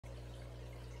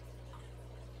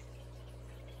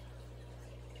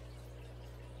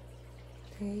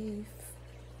Peace.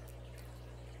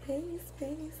 Peace,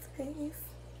 peace, peace.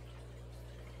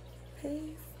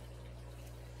 Peace.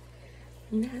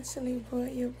 Naturally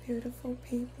royal, beautiful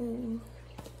people.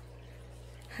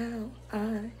 How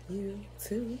are you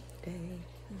today?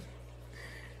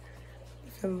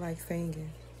 You feel like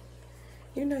singing?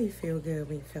 You know you feel good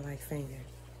when you feel like singing.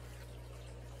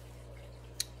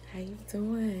 How you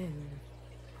doing?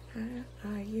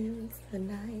 How are you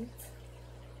tonight?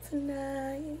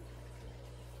 Tonight?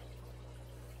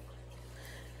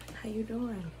 How you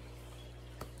doing?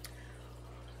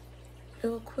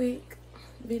 Little quick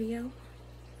video.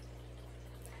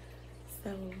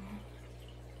 So,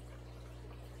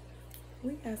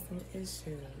 we got some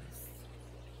issues.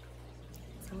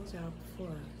 Told y'all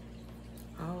before,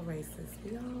 all races,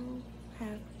 we all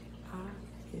have our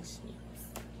issues.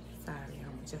 Sorry,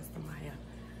 I'm adjusting my hair.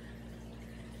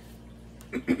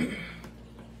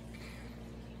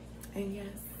 And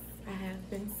yes, I have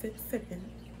been sipping.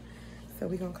 So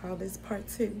we're gonna call this part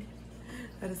 2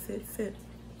 of the sip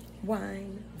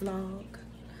wine vlog.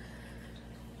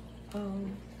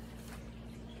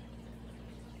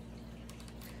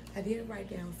 I did write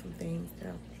down some things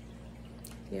though.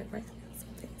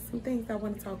 Some things I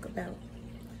want to talk about.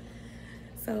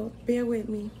 So bear with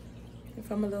me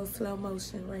if I'm a little slow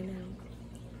motion right now.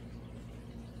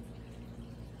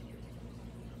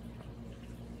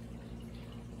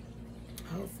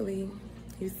 Hopefully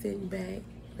you're sitting back,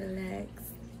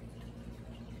 relaxed.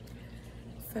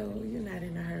 So you're not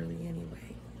in a hurry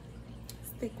anyway.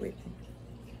 Stick with me.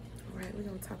 All right, we're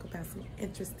gonna talk about some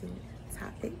interesting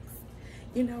topics.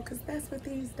 You know, because that's what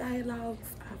these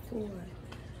dialogues are for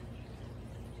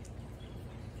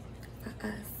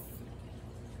us.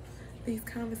 These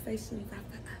conversations are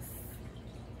for us.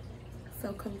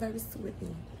 So converse with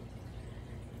me.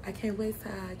 I can't wait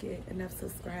till I get enough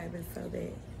subscribers so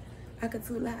that I could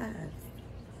do lives.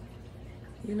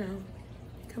 You know,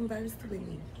 converse with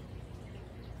me.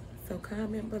 So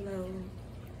comment below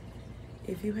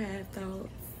if you have thoughts,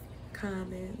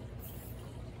 comments,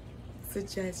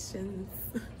 suggestions,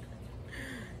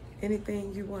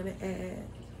 anything you want to add.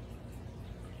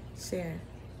 Share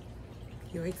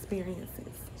your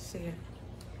experiences. Share.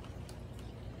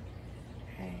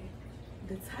 Hey,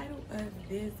 the title of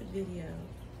this video,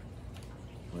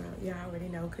 well, y'all already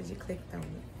know because you clicked on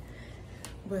it.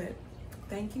 But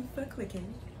thank you for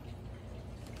clicking.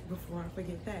 Before I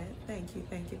forget that, thank you,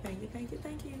 thank you, thank you, thank you,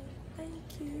 thank you,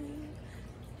 thank you.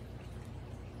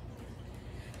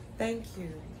 Thank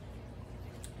you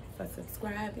for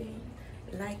subscribing,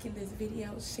 liking this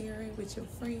video, sharing with your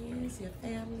friends, your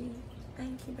family.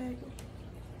 Thank you, baby.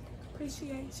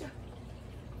 Appreciate you.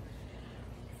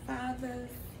 Fathers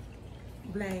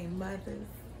blame mothers,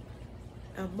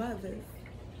 and mothers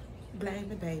blame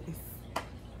the babies.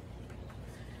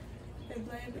 They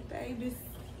blame the babies.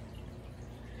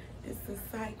 It's a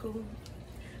cycle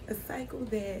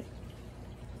that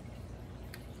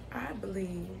I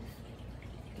believe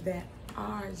that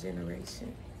our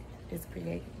generation is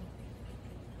creating.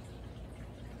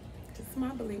 It's my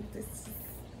belief, this is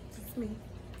just me.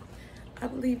 I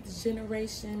believe the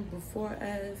generation before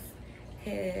us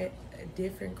had a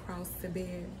different cross to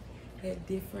bear, had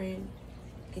different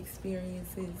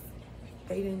experiences.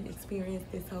 They didn't experience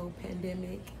this whole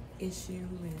pandemic issue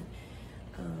and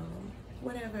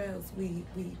whatever else we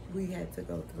had to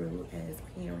go through as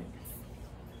parents,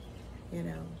 you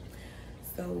know.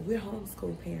 So we're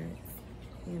homeschool parents,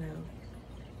 you know.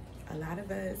 A lot of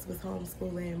us was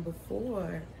homeschooling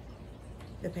before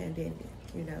the pandemic,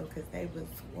 you know, because they was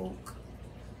woke.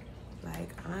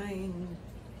 Like, I ain't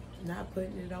not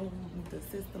putting it on the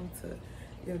system to,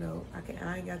 you know,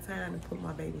 I ain't got time to put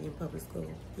my baby in public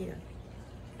school. Yeah,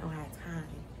 I don't have time.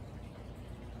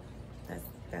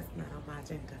 That's not on my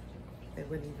agenda. That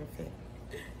wouldn't even fit.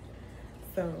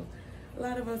 So a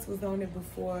lot of us was on it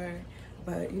before,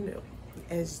 but you know,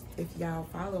 as if y'all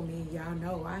follow me, y'all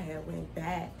know I had went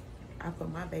back. I put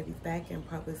my babies back in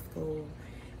public school,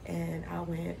 and I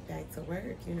went back to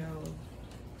work. You know,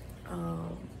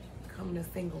 becoming a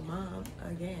single mom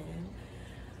again,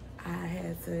 I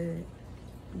had to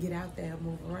get out there and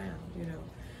move around. You know,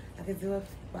 I could do it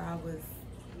while I was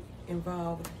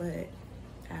involved, but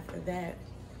after that,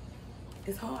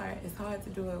 it's hard. It's hard to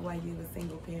do it while you're a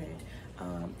single parent.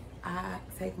 I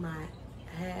take my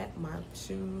hat, my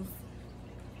shoes,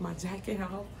 my jacket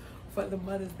off for the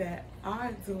mothers that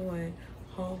are doing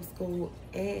homeschool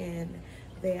and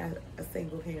they are a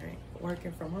single parent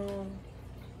working from home.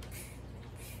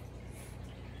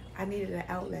 I needed an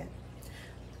outlet.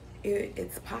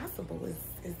 It's possible.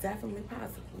 It's definitely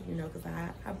possible, you know, because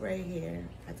I braid hair.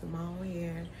 I do my own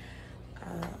hair.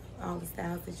 All the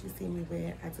styles that you see me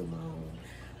wear, I do my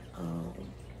own.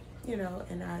 You know,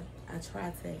 and I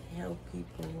try to help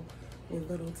people with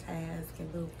little tasks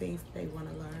and little things they want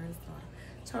to learn. So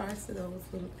I charge for those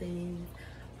little things.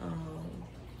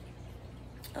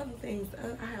 Other things,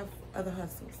 I have other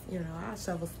hustles. You know, I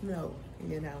shovel snow.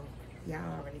 You know,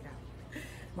 y'all already know.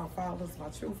 My followers, my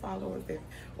true followers,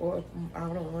 or I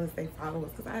don't want to say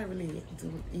followers because I really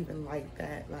do even like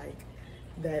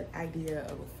that idea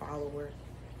of a follower,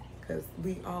 because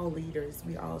we all leaders.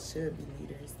 We all should be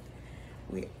leaders.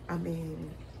 I mean,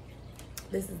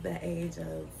 this is the age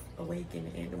of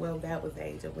awakening. Well, that was the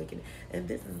age of awakening, and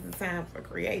this is the time for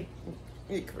creation.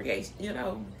 You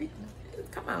know,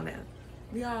 come on now.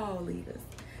 We all leaders.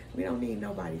 We don't need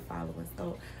nobody following.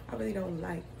 So I really don't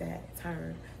like that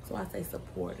term. So I say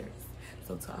supporters.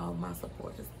 So to all my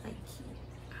supporters, thank you.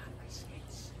 I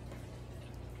appreciate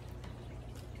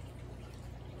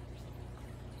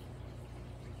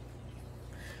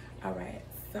you. All right.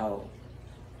 So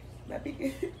let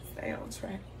me stay on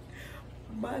track.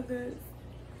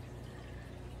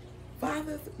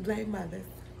 Fathers blame mothers.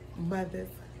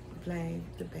 Mothers blame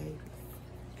the babies.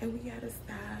 And we gotta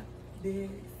stop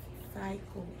this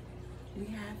cycle. We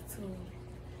have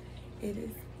to. It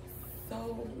is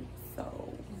so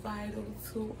vital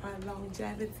to our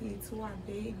longevity, to our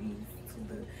babies,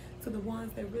 to the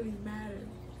ones that really matter.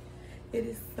 It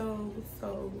is so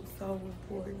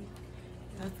important.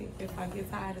 I think if I get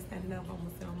tired of standing up, I'm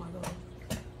gonna sit on my little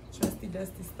trusty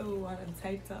dusty stool. I done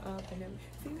taped her up, and then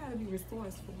so you gotta be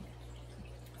resourceful.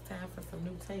 It's time for some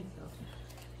new tape though,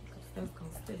 because that's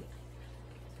gonna stick.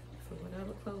 So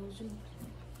whatever clothes you,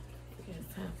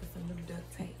 it's time for some new duct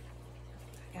tape.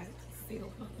 I got it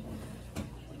sealed.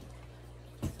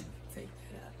 Take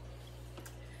that up.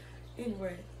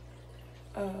 Anyway,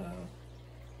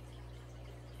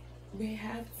 we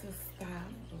have to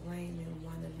stop blaming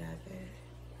one another.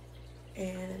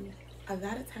 And a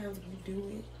lot of times we do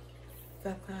it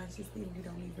subconsciously. We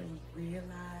don't even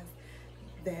realize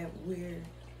that we're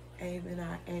aiming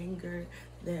our anger,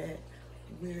 that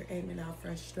we're aiming our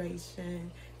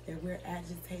frustration, that we're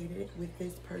agitated with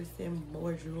this person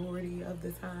majority of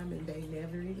the time, and they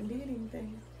never even did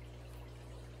anything.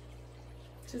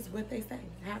 Just what they say,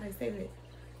 how they say it.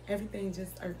 Everything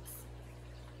just irks.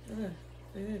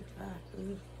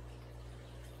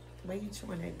 Why you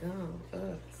chewing that gum?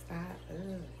 Stop.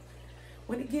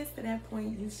 When it gets to that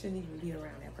point, you shouldn't even be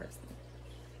around that person.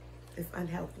 It's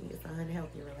unhealthy. It's an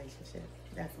unhealthy relationship.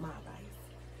 That's my advice.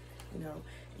 You know,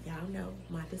 y'all know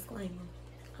my disclaimer.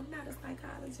 I'm not a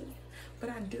psychologist, but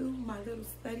I do my little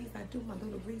studies. I do my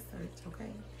little research,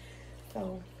 okay?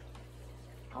 So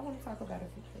I want to talk about a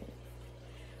few things.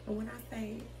 And when I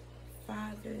say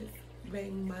fathers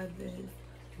blame mothers,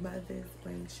 mothers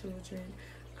blame children,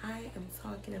 I am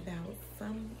talking about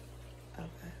some of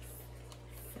us.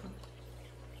 Some.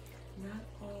 Not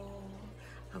all.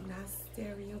 I'm not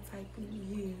stereotyping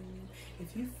you.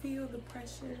 If you feel the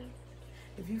pressure,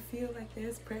 if you feel like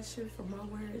there's pressure from my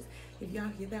words, if y'all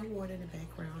hear that water in the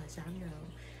background, as y'all know,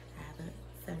 I have a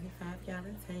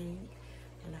 75-gallon tank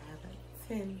and I have a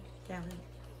 10-gallon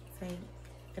tank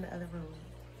in the other room.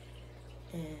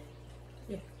 And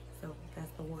yeah, so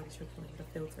that's the water trickling, the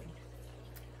filter.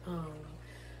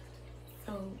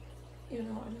 So, you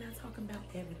know, I'm not talking about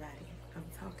everybody. I'm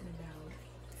talking about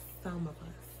some of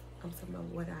us. I'm talking about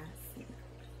what I see.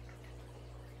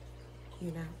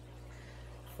 You know?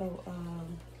 So,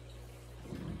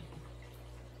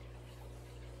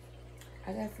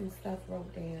 I got some stuff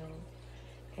wrote down,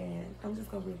 and I'm just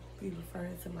going to be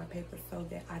referring to my paper so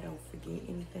that I don't forget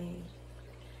anything.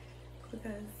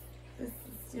 Because this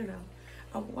is, you know,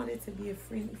 I want it to be a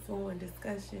free-flowing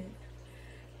discussion,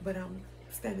 but I'm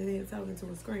standing there talking to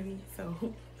a screen,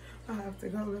 so I have to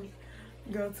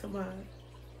go to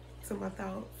my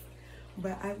thoughts.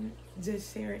 But I'm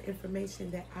just sharing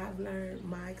information that I've learned,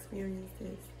 my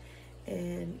experiences,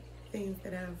 and things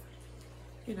that I've,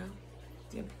 you know,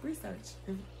 did research.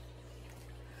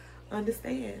 I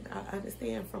understand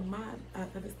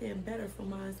better from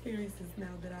my experiences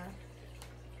now that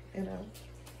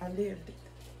I lived it.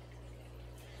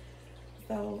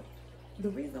 So the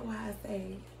reason why I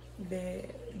say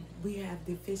that we have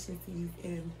deficiencies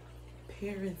in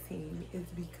parenting is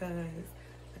because,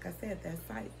 like I said,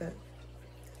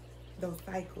 those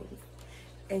cycles,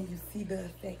 and you see the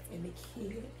effect in the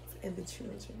kids and the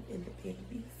children and the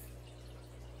babies.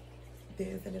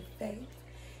 There's an effect,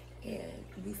 and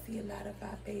we see a lot of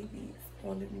our babies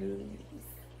on the news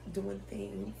doing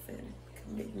things and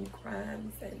committing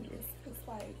crimes, and it's just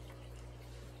like,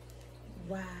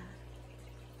 why?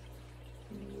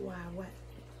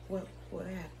 What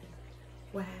happened?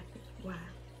 What happened? Why?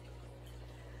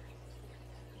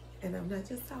 And I'm not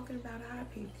just talking about our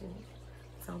people.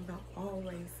 I'm talking about all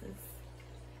races.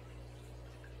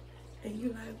 And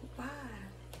you're like, why?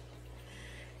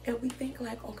 And we think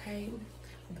like, okay,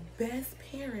 the best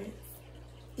parents,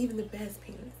 even the best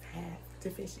parents have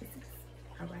deficiencies,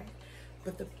 all right?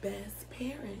 But the best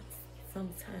parents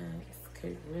sometimes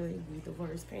could really be the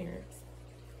worst parents.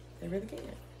 They really can.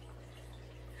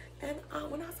 And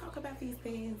when I talk about these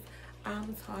things,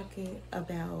 I'm talking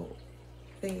about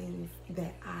things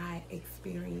that I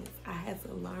experienced. I had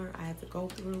to learn, I had to go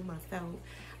through myself.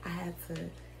 I had to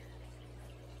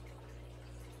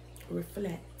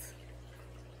reflect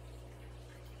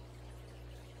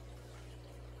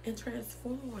and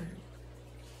transform.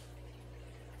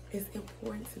 It's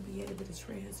important to be able to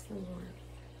transform.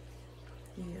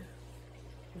 Yeah.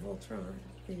 Voltron.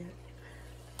 Yeah.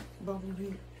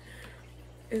 Bumblebee.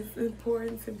 It's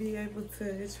important to be able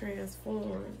to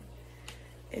transform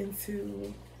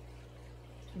into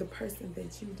the person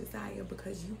that you desire,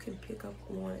 because you can pick up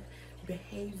on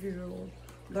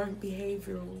learn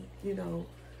behavioral,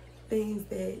 things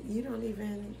that you don't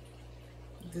even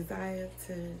desire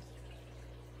to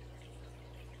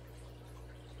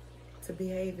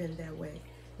behave in that way.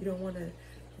 You don't want to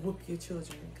whoop your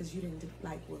children because you didn't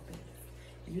like whooping.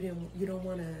 You don't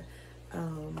want to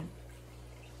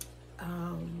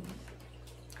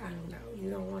I don't know, you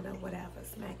don't want to whatever,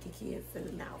 smack your kids in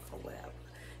the mouth or whatever.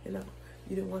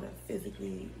 You don't want to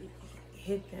physically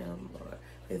hit them or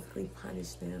physically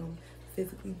punish them,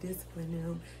 physically discipline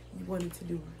them. You wanted to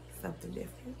do something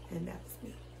different, and that was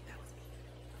me. That was me.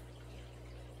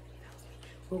 That was me.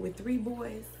 But with 3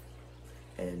 boys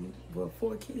and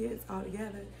 4 kids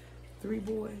altogether, 3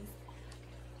 boys,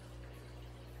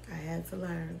 I had to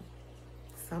learn.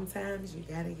 Sometimes you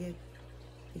gotta get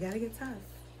tough.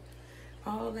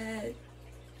 All that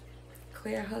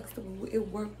Claire Huxtable, it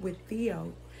worked with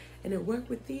Theo. And it worked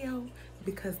with Theo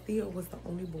because Theo was the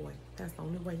only boy. That's the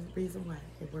only reason why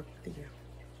it worked with Theo.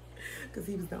 Because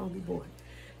he was the only boy.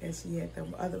 And she had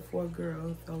them other 4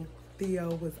 girls, so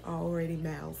Theo was already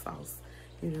mild sauce.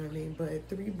 You know what I mean? But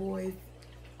 3 boys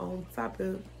on top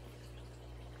of,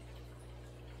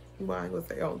 well, I ain't gonna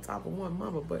say on top of one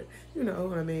mama, but you know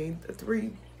what I mean?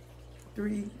 3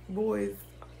 boys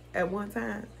at one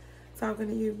time talking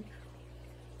to you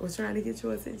or trying to get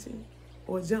your attention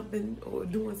or jumping or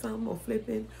doing something or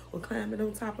flipping or climbing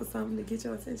on top of something to get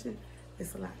your attention.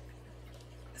 It's a lot.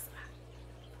 It's a lot.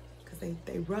 Because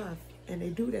they rough and they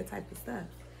do that type of stuff.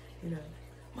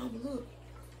 Mama,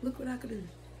 look what I could do.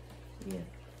 Yeah.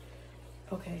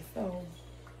 Okay, so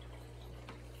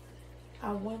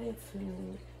I wanted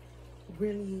to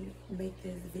really make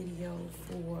this video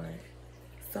for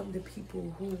some of the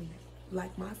people who,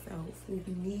 like myself, who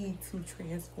need to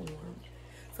transform.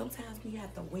 Sometimes we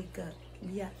have to wake up.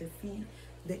 We have to see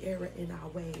the error in our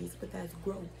ways, but that's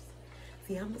growth.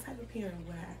 See, I'm the type of parent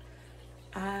where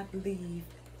I believe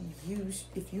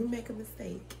if you make a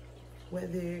mistake,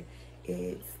 whether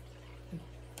it's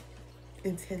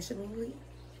intentionally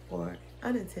or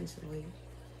unintentionally,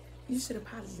 you should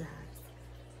apologize.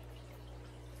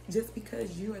 Just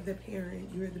because you're the parent,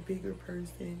 you're the bigger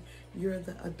person, you're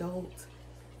the adult,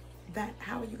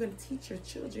 how are you going to teach your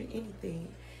children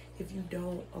anything if you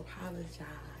don't apologize?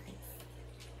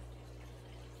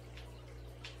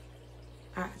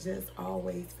 I just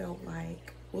always felt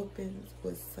like whoopings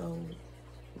was so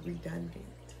redundant.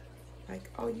 Like,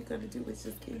 all you're going to do is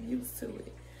just get used to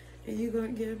it. And you're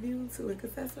going to get immune to it,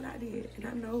 because that's what I did. And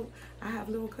I know I have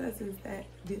little cousins that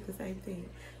did the same thing.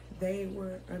 They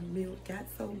were immune, got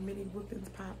so many whoopings,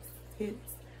 pops,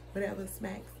 hits, whatever,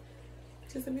 smacks,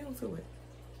 just immune to it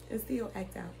and still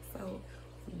act out. So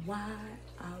why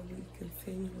are we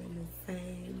continuing the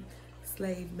same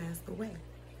slave master way?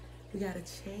 We got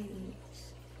to change.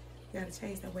 We got to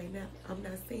change that way. Now, I'm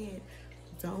not saying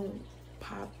don't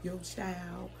pop your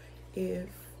child if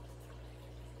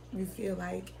you feel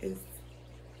like it's,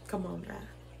 come on now.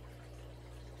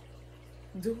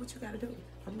 Do what you got to do.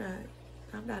 I'm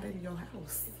not in your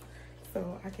house,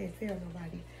 so I can't tell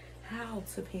nobody how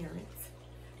to parent.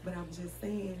 But I'm just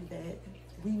saying that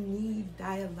we need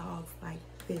dialogues like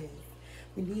this.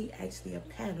 We need actually a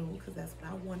panel, because that's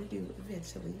what I want to do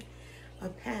eventually. A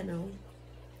panel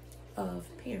of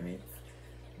parents,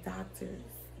 doctors,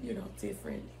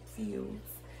 different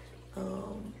fields,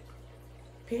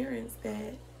 parents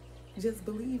that just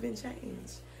believe in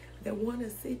change, that want to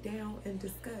sit down and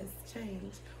discuss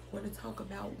change, want to talk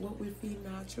about what we're feeding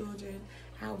our children,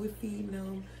 how we're feeding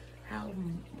them, how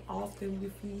often we're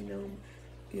feeding them,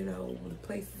 you know, the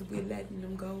places we're letting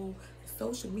them go,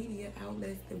 social media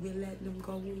outlets that we're letting them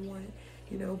go on.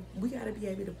 You know, we got to be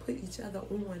able to put each other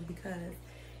on, because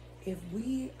if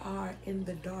we are in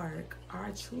the dark,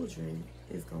 our children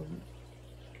is going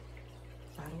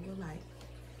to follow the light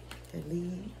and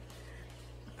lead.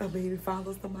 I mean,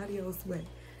 follow somebody else's way.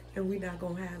 And we're not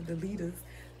going to have the leaders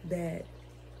that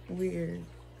we're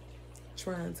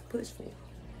trying to push for.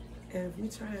 And if we're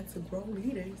trying to grow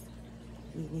leaders,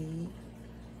 we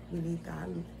need our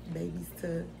babies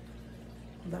to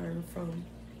learn from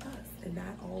us, and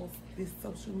not all this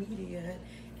social media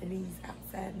and these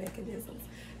outside mechanisms.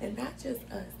 And not just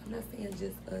us. I'm not saying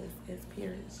just us as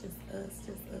parents, just us.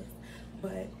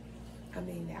 But I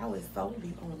mean, now it's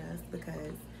solely on us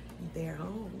because they're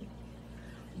home.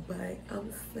 But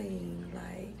I'm saying,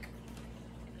 like,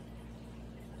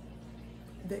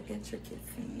 the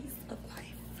intricacies of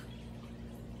life,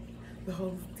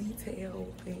 those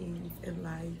detailed things in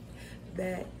life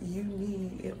that you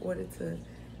need in order to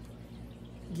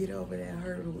get over that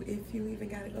hurdle. If you even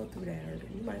got to go through that hurdle,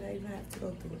 you might not even have to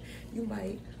go through it. You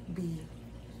might be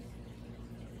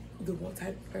the one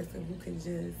type of person who can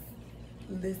just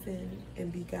listen and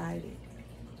be guided,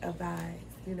 advise,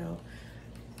 you know,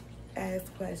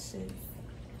 ask questions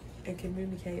and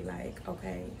communicate, like,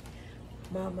 okay,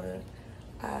 mama,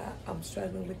 I'm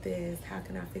struggling with this. How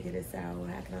can I figure this out?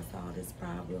 How can I solve this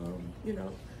problem? You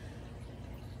know,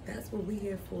 that's what we're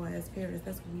here for as parents.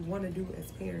 That's what we want to do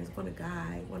as parents. Want to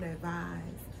guide, want to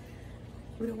advise.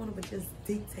 We don't want to just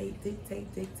dictate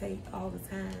all the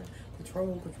time.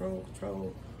 Control.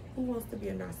 Who wants to be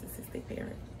a narcissistic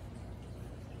parent?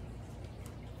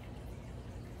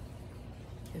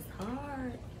 It's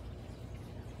hard.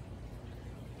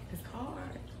 It's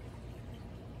hard.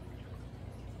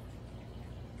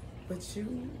 But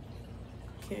you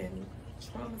can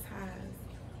traumatize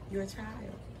your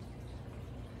child,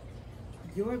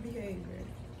 your behavior.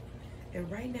 And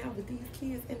right now with these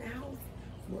kids in the house,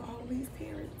 with all these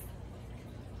parents,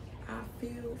 I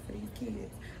feel for these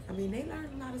kids. I mean, they learn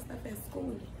a lot of stuff at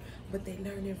school, but they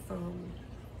learn it from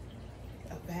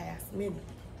a vast many.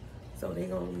 So they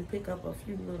gonna only pick up a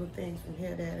few little things from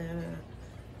here, there,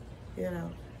 you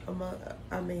know.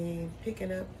 I mean,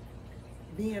 picking up,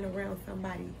 being around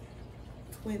somebody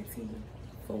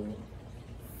 24/7.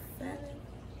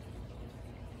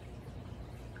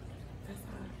 That's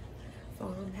hard. So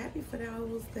I'm happy for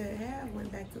those that have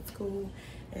went back to school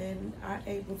and are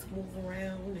able to move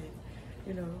around and,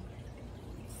 you know,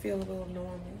 feel a little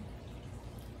normal.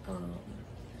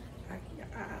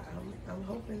 I'm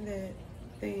hoping that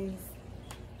things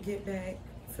get back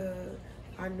to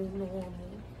our new normal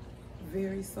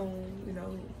very soon, you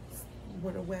know,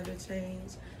 when the weather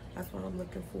change. That's what I'm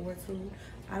looking forward to.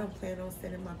 I don't plan on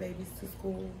sending my babies to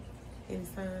school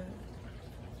anytime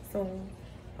soon,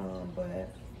 but,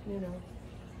 you know,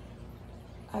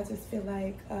 I just feel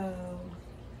like,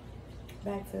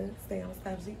 back to stay on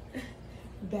subject,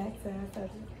 back to our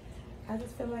subject, I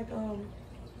just feel like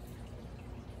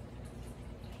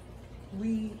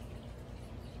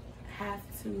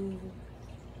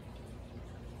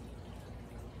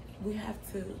we have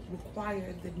to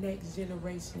require the next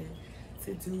generation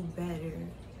to do better.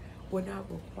 Well, not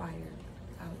required.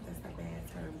 That's a bad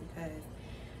term, because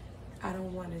I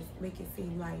don't want to make it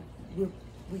seem like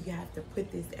we have to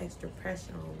put this extra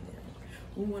pressure on them.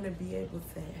 We want to be able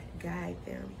to guide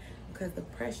them, because the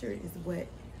pressure is what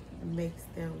makes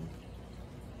them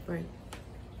break.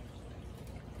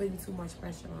 Putting too much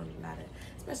pressure on a lot of,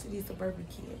 especially these suburban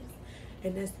kids.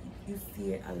 And that's, you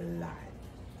see it a lot.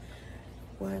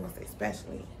 Well, I'm gonna say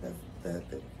especially, the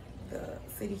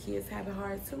city kids have it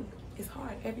hard too. It's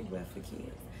hard everywhere for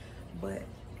kids, but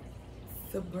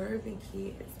suburban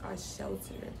kids are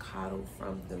sheltered and coddled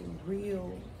from the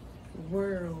real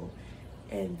world,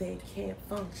 and they can't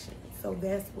function. So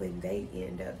that's when they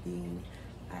end up being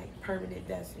like permanent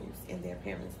vessels in their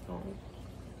parents' home.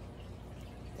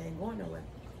 They ain't going nowhere.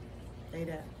 They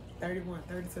there, 31,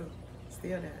 32,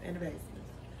 still there in the basement.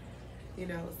 You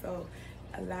know, so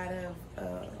a lot of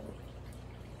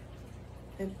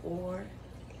or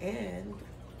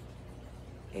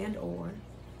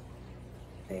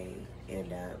they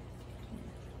end up,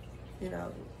 you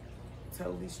know,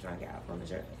 totally strung out on the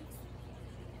drugs,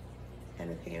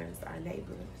 and the parents are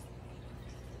neighbors.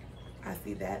 I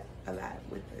see that a lot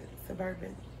with the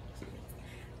suburban kids,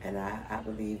 and I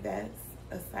believe that's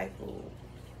a cycle.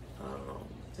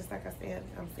 Just like I said,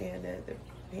 I'm saying that the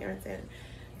parents, and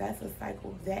that's a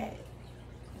cycle that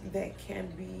can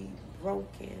be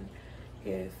broken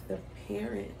if the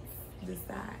parents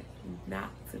decide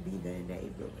not to be the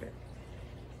enabler,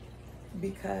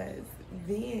 because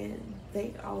then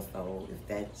they also, if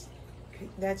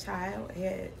that child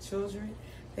had children,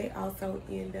 they also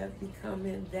end up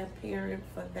becoming that parent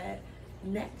for that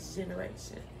next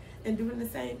generation and doing the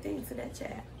same thing to that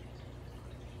child.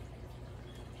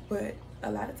 But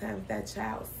a lot of times that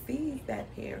child sees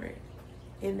that parent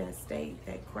in that state,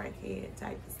 that crackhead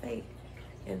type of state,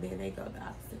 and then they go the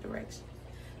opposite direction.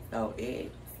 So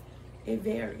it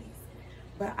varies.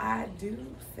 But I do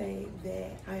say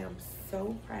that I am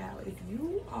so proud. If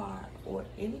you are, or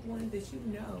anyone that you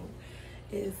know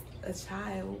is a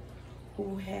child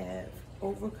who have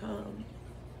overcome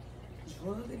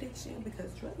drug addiction,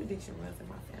 because drug addiction runs in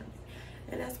my family.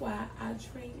 And that's why I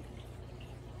drink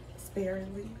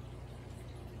sparingly.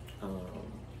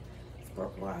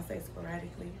 Well, I say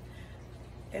sporadically.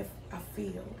 If I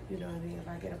feel, you know what I mean, if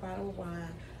I get a bottle of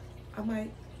wine, I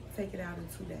might take it out in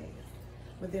 2 days.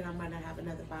 But then I might not have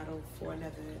another bottle for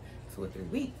another 2 or 3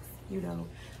 weeks, you know.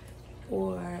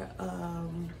 Or,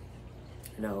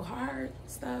 you know, hard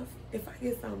stuff. If I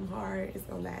get something hard, it's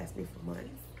going to last me for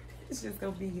months. It's just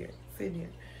going to be here, sitting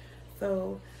here.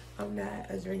 So I'm not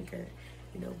a drinker,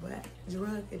 you know, but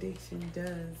drug addiction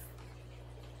does,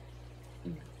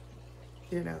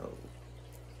 you know,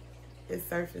 it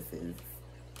surfaces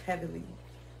heavily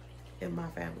in my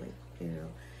family, you know.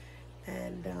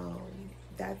 And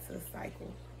that's a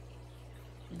cycle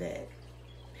that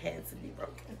had to be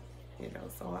broken, you know.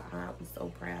 So I'm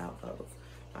so proud of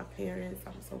my parents.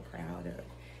 I'm so proud of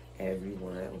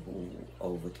everyone who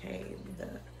overcame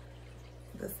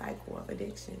the cycle of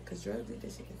addiction, because drug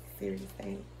addiction is a serious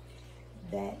thing.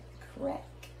 That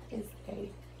crack is a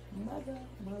mother.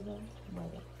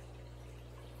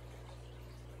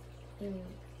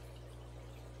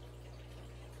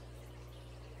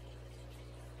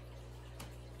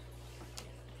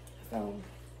 So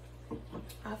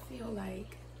I feel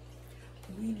like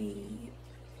we need,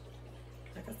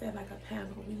 like I said, like a panel.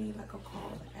 We need like a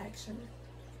call to action.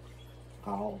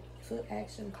 Call to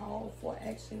action, call for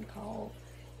action, call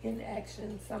in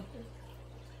action, something.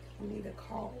 We need a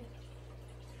call.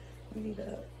 We need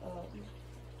a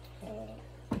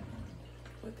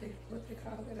what they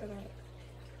call it,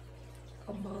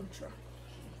 a mantra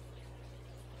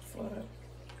for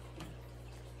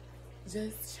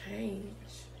just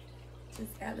change,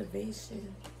 just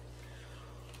elevation.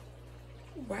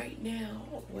 Right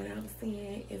now, what I'm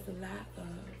seeing is a lot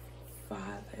of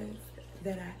fathers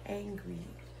that are angry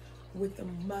with the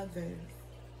mothers,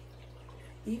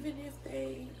 even if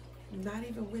they not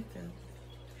even with them.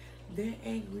 They're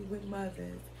angry with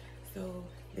mothers, so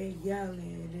they're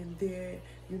yelling and they're,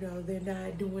 you know, they're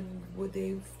not doing what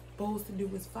they're supposed to do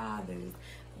as fathers.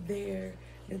 They're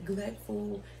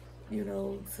neglectful, you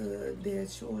know, to their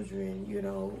children, you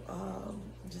know,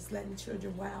 just letting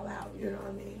children wild out, you know what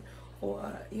I mean?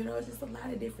 Or, you know, just a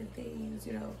lot of different things,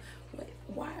 you know.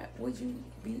 Why would you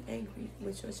be angry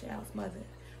with your child's mother,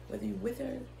 whether you're with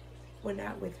her or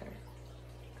not with her?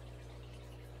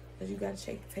 Because you got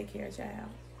to take care of your child.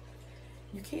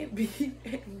 You can't be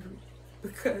angry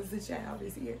because the child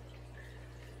is here.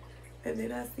 And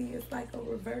then I see it's like a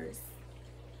reverse.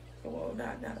 Well,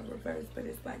 not a reverse, but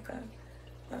it's like a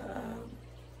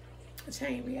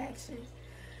chain reaction.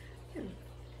 And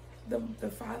the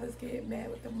fathers get mad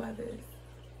with the mothers.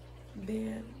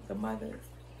 Then the mothers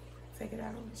take it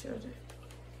out on the children.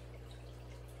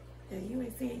 And you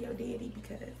ain't seeing your daddy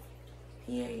because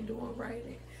he ain't doing right.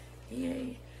 And he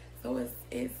ain't. So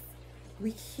it's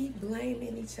we keep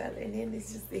blaming each other, and then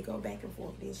it's just, it go back and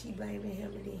forth. Then she blaming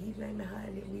him, and then he blaming her,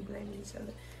 and then we blaming each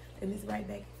other, and it's right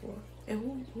back and forth.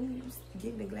 And who's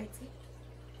getting neglected?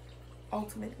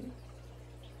 Ultimately,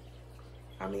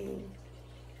 I mean,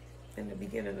 in the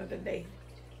beginning of the day,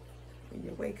 when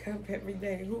you wake up every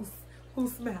day,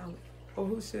 who's smiling, or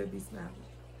who should be smiling?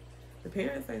 The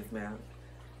parents ain't smiling.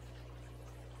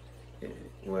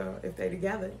 Well, if they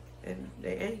together and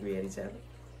they angry at each other.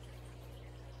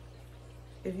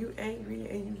 If you angry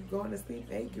and you going to sleep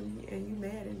angry and you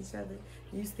mad at each other,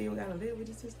 you still gotta live with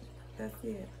each other. That's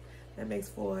it. That makes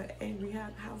for an angry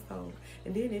household.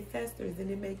 And then it festers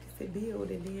and it makes it build,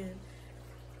 and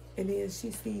then she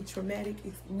sees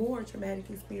more traumatic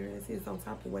experiences on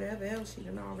top of whatever else she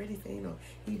done already seen or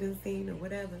he done seen or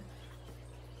whatever.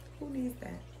 Who needs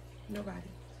that?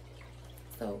 Nobody.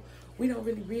 So we don't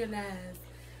really realize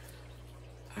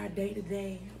our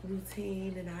day-to-day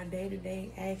routine and our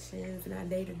day-to-day actions and our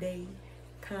day-to-day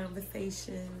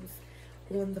conversations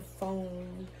on the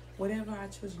phone, whatever our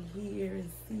children hear and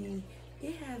see,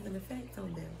 it has an effect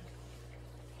on them.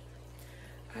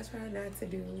 I try not to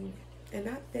do, and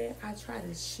not that I try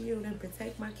to shield and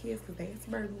protect my kids because they're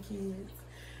suburban kids,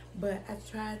 but I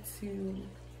try to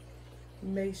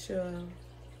make sure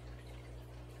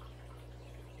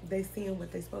they seeing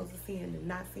what they supposed to see and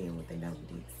not seeing what they don't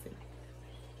need to see.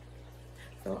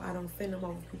 So I don't send them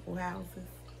over people's houses.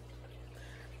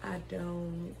 I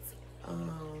don't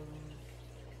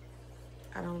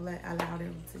allow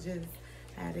them to just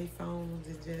have their phones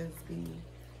and just be,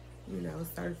 you know,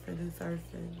 surfing and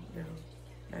surfing. You know,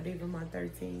 not even my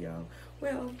 13-year-old.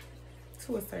 Well,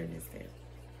 to a certain extent,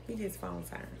 he gets phone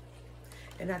time,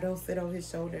 and I don't sit on his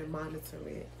shoulder and monitor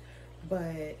it.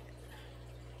 But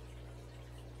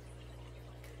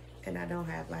and I don't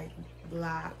have like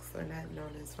blocks or nothing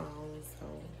on his phone. So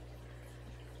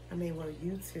I mean, well,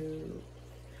 YouTube,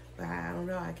 but I don't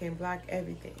know. I can't block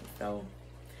everything. So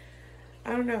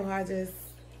I don't know. I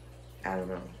don't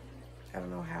know. I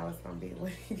don't know how it's gonna be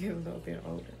when you get a little bit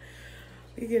older.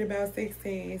 You get about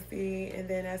 16, see, and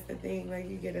then that's the thing. Like,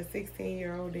 you get a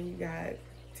 16-year-old, and you got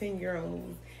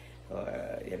 10-year-olds,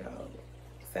 or, you know,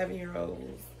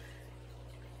 7-year-olds.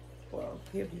 Well,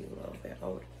 he'll be a little bit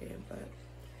older then, but.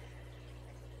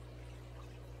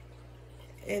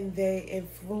 And they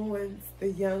influence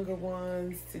the younger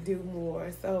ones to do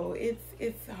more. So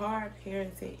it's hard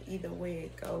parenting either way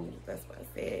it goes. That's what I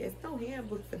said. It's no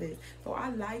handbook for this. So I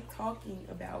like talking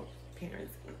about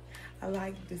parenting. I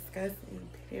like discussing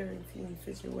parenting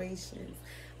situations.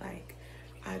 Like,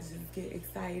 I just get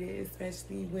excited,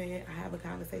 especially when I have a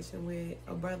conversation with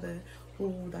a brother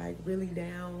who, like, really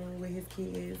down with his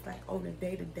kids, like, on a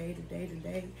day-to-day,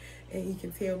 and he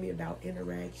can tell me about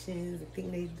interactions and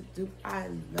things they do. I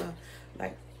love,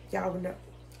 like, y'all know,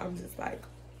 I'm just, like,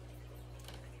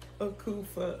 a coup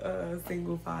for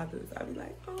single fathers. I be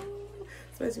like, oh,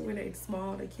 especially when they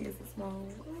small, the kids are small.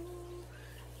 Oh.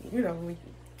 You know, when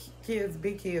kids,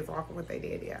 big kids walking with their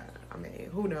daddy. I mean,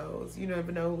 who knows? You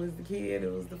never know who was the kid,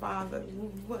 who was the father,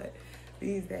 what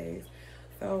these days.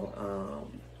 So,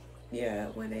 yeah,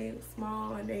 when they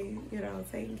small and they, you know,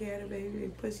 taking care of the baby, they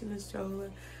pushing the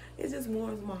stroller, it just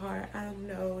warms my heart. I don't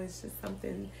know, it's just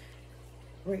something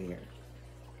rare.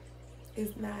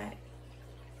 It's not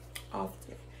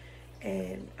often.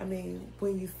 And, I mean,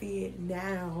 when you see it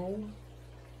now,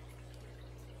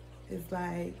 it's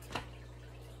like,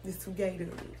 it's too gay to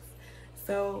lose.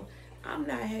 So, I'm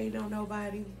not hating on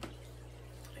nobody.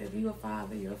 If you're a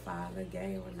father, you're a father,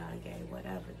 gay or not gay,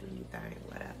 whatever, do your thing,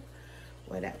 whatever.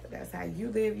 That's how you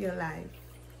live your life.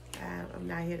 I'm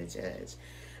not here to judge.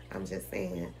 I'm just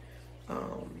saying,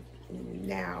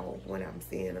 now when I'm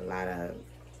seeing a lot of,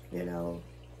 you know,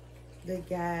 the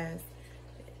guys,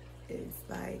 it's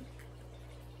like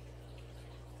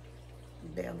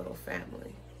their little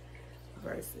family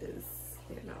versus,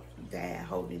 you know, dad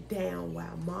holding it down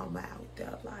while mama out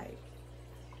there, like,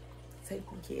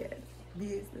 taking care of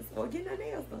business or getting her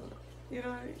nails done, you know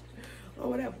what I mean? Or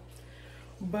whatever.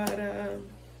 But,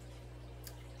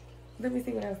 let me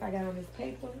see what else I got on this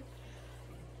paper.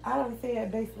 I done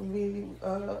said basically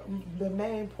the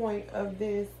main point of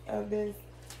this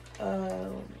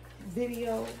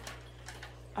video.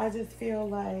 I just feel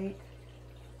like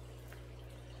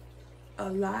a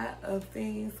lot of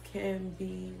things can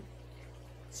be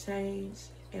changed,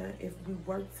 and if we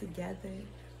work together,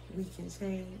 we can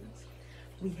change.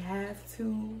 We have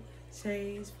to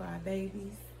change for our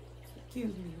babies.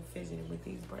 Excuse me for fidgeting with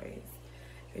these braids.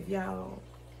 If y'all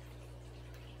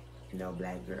know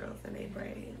black girls and they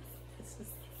braids, it's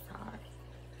just hard.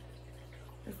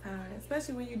 It's hard,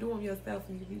 especially when you do them yourself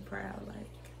and you be proud, like,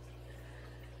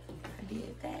 I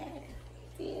did that.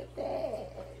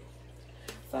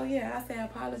 So yeah, I say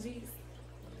apologies.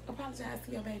 Apologize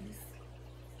to your babies.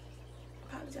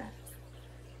 Apologize.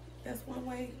 That's one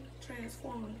way to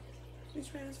transform. We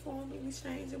transform and we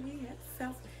change, and we have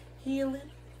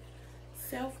self-healing,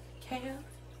 self-care,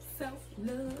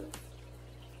 self-love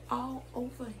all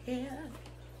over here.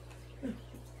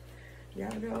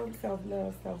 Y'all know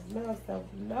self-love,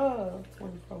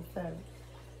 24/7.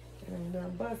 It ain't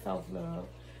nothing but self-love.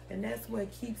 And that's what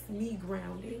keeps me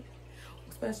grounded,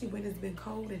 especially when it's been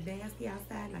cold and nasty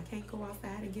outside and I can't go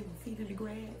outside and get my feet in the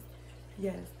grass.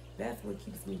 Yes, that's what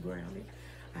keeps me grounded.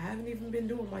 I haven't even been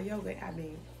doing my yoga. I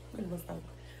mean,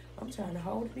 I'm trying to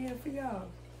hold it in for y'all.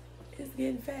 It's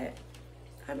getting fat.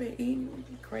 I've been eating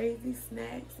crazy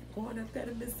snacks, going up there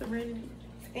to Miss Serenity,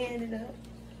 tearing it up,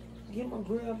 get my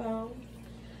grub on.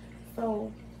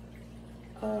 So,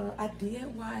 I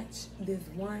did watch this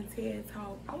one TED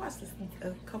Talk. I watched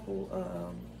a couple,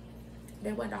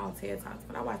 they weren't all TED Talks,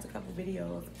 but I watched a couple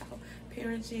videos about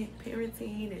parenting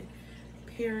and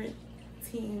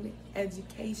parenting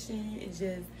education and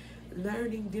just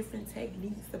learning different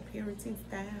techniques of parenting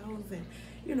styles. And,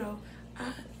 you know,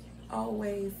 I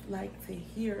always like to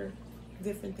hear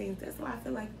different things. That's why I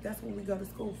feel like that's what we go to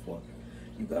school for.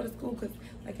 You go to school because,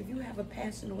 like, if you have a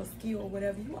passion or a skill or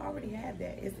whatever, you already have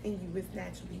that. It's in you. It's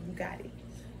naturally. You got it.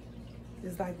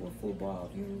 It's like with football.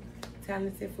 If you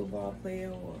talented football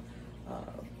player or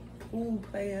pool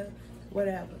player,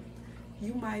 whatever,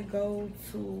 you might go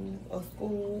to a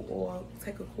school or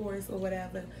take a course or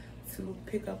whatever to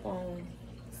pick up on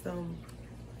some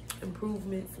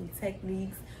improvements, some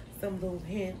techniques, some little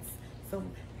hints, some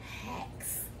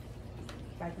hacks.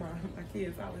 Like my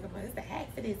kids always come, it's a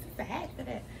hack for this, it's a hack for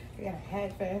that. They got a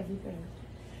hack for everything.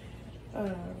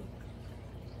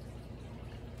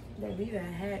 They need a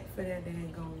hack for that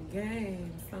dang on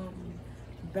game, something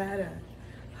better.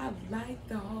 I like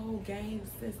the whole game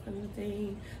system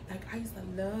thing. Like, I used to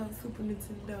love Super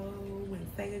Nintendo when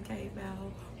Sega came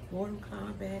out, Mortal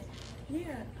Kombat.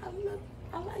 Yeah,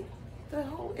 I like the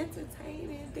whole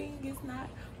entertaining thing. It's not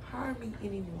harming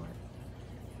anyone.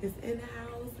 It's in the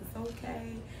house, it's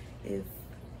okay, it's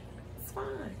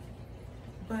fine.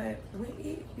 But when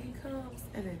it becomes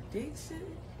an addiction,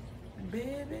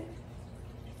 baby,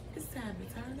 it's time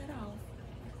to turn it off.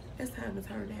 It's time to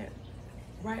turn that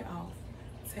right off.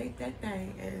 Take that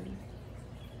thing and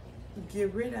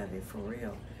get rid of it for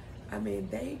real. I mean,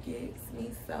 they get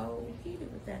me so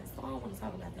heated with that. So I don't want to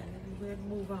talk about that. Let's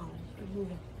move on. Let's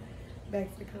move on.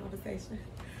 Back to the conversation.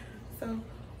 So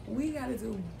we got to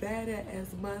do better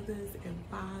as mothers and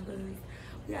fathers.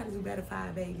 We got to do better for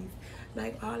our babies.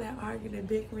 Like, all that arguing and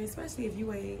bickering, especially if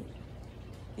you ain't,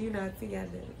 you know,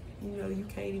 together. You know, you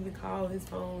can't even call his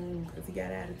phone because he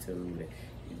got attitude,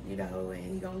 you know,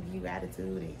 and he gonna give you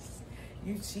attitude.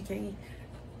 And she can't,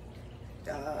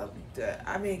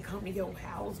 come to your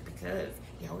house because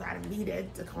y'all gotta meet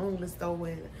at the corner store.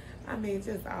 And I mean,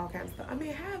 just all kinds of stuff. I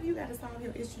mean, however you gotta solve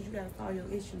your issues, you gotta solve your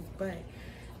issues. But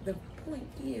the point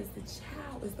is, the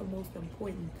child is the most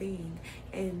important thing.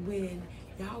 And when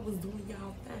y'all was doing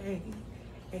y'all thing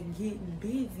and getting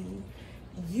busy,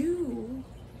 you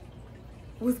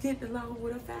was getting along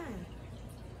with her fine.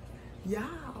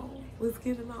 Y'all was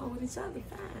getting along with each other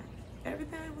fine.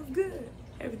 Everything was good.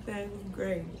 Everything was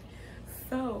great.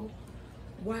 So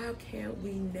why can't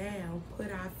we now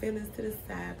put our feelings to the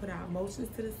side, put our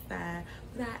emotions to the side,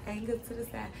 put our anger to the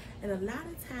side? And a lot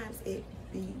of times it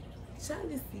be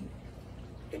jealousy.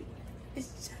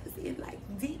 It's jealousy. It's like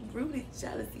deep-rooted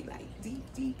jealousy, like deep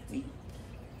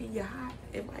in your heart.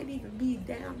 It might even be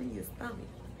down in your stomach.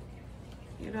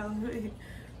 You know what I mean?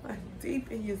 Like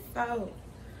deep in your soul.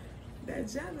 That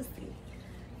jealousy.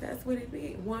 That's what it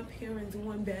is. One parent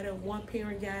doing better. One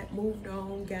parent got moved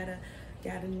on, got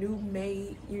a new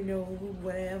mate, you know,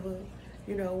 whatever.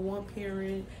 You know, one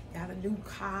parent got a new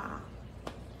car.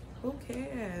 Who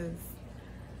cares?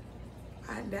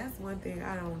 That's one thing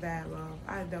I don't vibe off.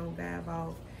 I don't vibe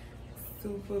off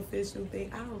superficial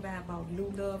thing. I don't vibe off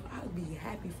new love. I would be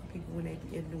happy for people when they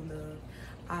get new love.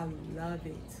 I love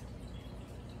it.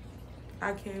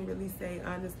 I can't really say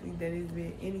honestly that it's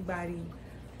been anybody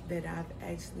that I've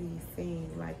actually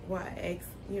seen, like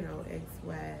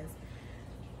ex-wives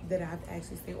that I've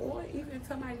actually seen, or even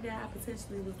somebody that I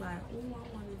potentially was like, oh,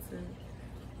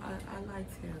 I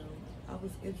liked him, I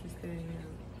was interested in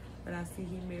him, but I see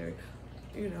he married,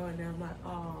 you know, and I'm like,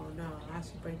 oh no, I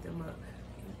should break them up.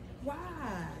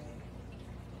 Why?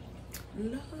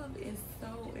 Love is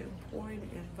so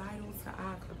important and vital to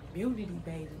our community,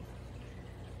 baby.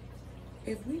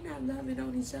 If we not loving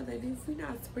on each other, and if we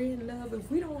not spreading love,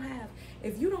 if you don't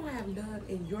have love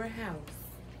in your house,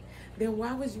 then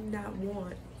why would you not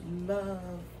want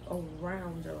love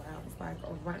around your house, like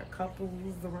around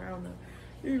couples around them?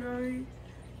 You know what I mean?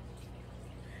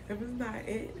 If it's not,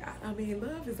 I mean,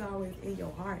 love is always in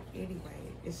your heart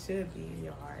anyway. It should be in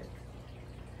your heart.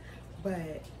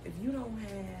 But if you don't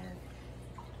have,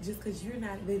 just because you're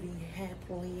not living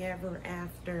happily ever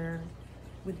after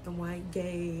with the white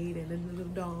gate and the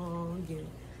little dog, and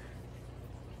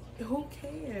who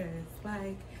cares?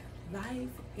 Like, life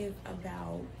is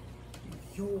about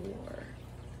your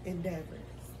endeavors,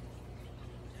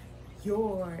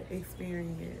 your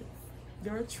experience,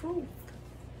 your truth.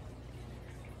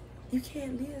 You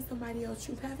can't live somebody else's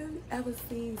truth. Have you ever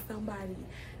seen somebody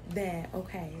that,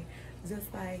 okay,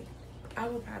 just like, I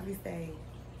would probably say,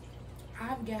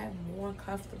 I've gotten more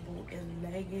comfortable in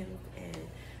leggings and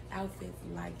outfits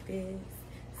like this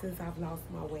since I've lost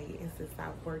my weight and since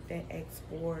I've worked at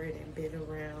Export and been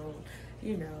around,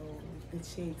 you know, the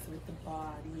chicks with the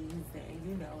bodies, and,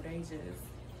 you know, they just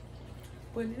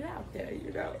putting it out there,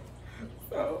 you know.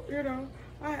 So, you know,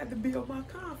 I had to build my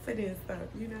confidence up,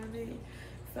 you know what I mean?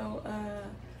 So,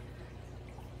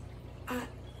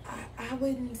 I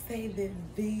wouldn't say that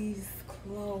these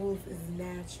clothes is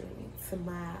natural to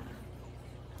my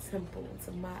temple,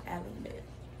 to my element.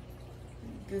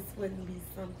 this wouldn't be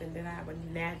something that I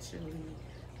would naturally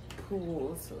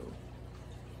pull to.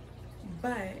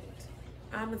 But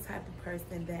I'm a type of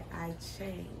person that I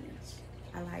change.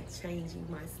 I like changing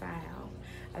my style.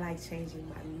 I like changing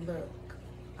my look.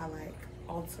 I like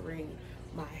altering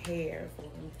my hair from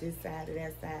this side to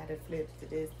that side, to flip to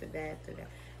this, to that, to that.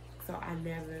 So I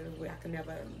can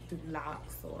never do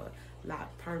locks or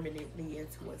lock permanently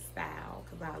into a style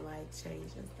because I like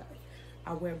changing stuff.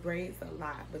 I wear braids a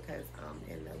lot because I'm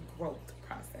in the growth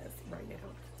process right now.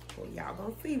 Well, y'all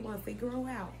gonna see once they grow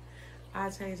out. I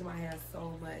change my hair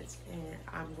so much, and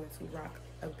I'm going to rock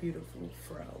a beautiful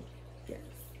fro. Yes,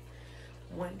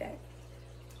 one day,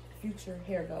 future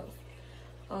hair goes.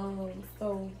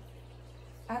 So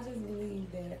I just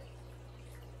believe that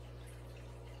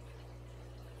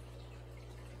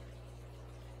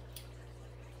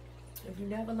if you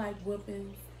never like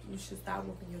whoopings, you should stop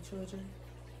whooping your children.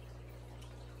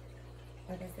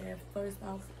 Like I said, first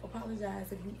off, apologize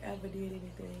if you ever did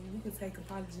anything. You can take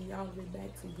apology all the way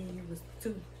back to when you was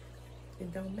 2.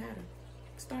 It don't matter.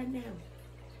 Start now.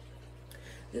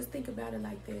 Just think about it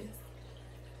like this.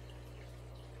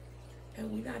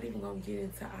 And we're not even going to get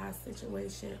into our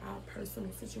situation, our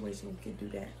personal situation. We could do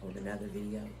that on another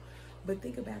video. But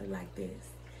think about it like this.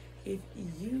 If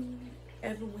you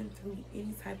ever went through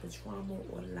any type of trauma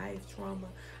or life trauma,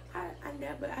 I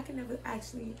can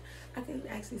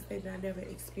actually say that I never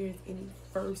experienced any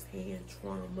first-hand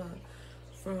trauma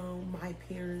from my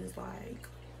parents, like,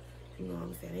 you know what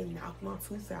I'm saying, they knocked my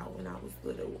tooth out when I was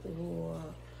little or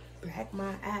blacked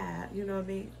my eye, you know what I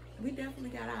mean? We definitely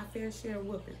got our fair share of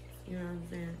whoopings, you know what I'm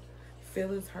saying?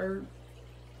 Feelings hurt,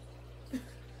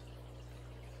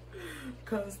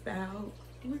 cussed out,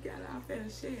 we got our fair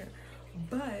share,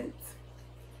 but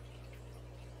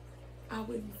I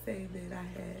wouldn't say that I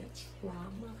had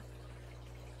trauma,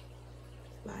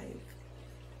 like,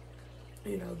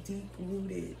 you know,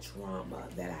 deep-rooted trauma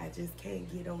that I just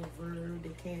can't get over,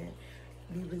 that can't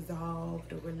be resolved,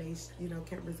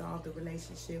 can't resolve the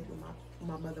relationship with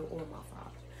my mother or my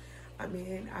father. I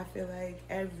mean, I feel like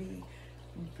every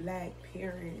black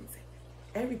parent,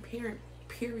 every parent,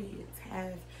 period,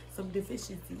 have some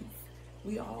deficiencies.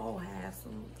 We all have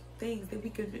some things that we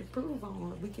can improve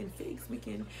on, we can fix, we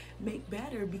can make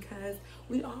better, because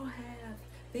we all have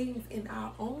things in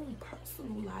our own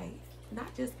personal life,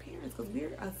 not just parents, because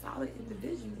we're a solid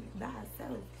individual by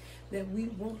ourselves that we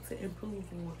want to improve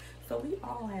on. So we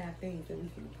all have things that we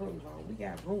can improve on. We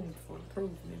got room for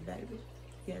improvement, baby.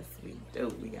 Yes, we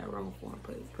do. We got room for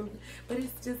improvement. But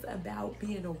it's just about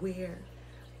being aware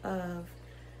of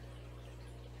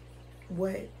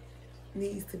what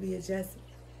needs to be adjusted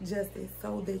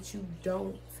so that you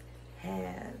don't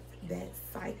have that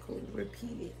cycle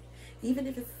repeated. Even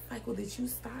if it's a cycle that you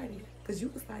started, because you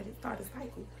could start a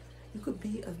cycle. You could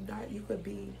be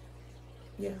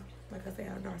like I say,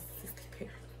 a narcissistic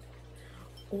parent,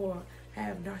 or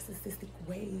have narcissistic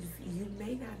ways. You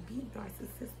may not be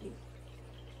narcissistic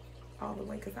all the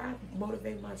way, because I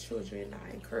motivate my children,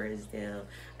 I encourage them,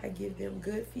 I give them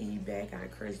good feedback, I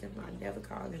encourage them, I never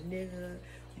call them nigga,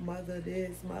 mother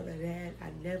this, mother that, I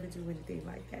never do anything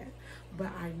like that.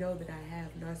 But I know that I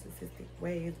have narcissistic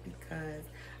ways because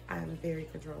I'm very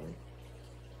controlling.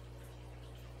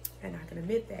 And I can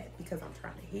admit that because I'm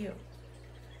trying to heal.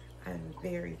 I'm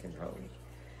very controlling.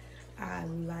 I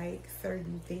like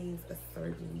certain things a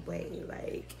certain way.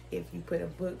 Like, if you put a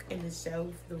book in the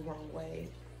shelf the wrong way,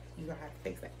 you're gonna have to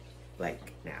fix it.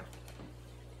 Like, now.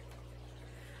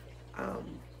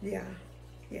 Yeah.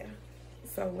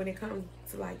 So when it comes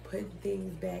to like putting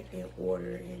things back in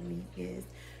order and neatness,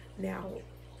 now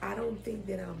I don't think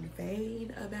that I'm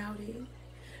vain about it,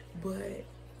 but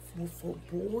for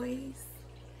boys,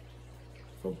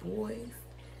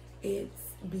 it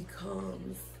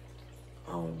becomes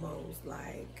almost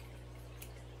like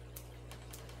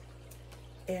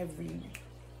every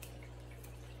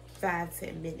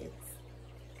 5-10 minutes.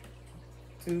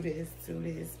 Do this,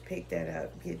 pick that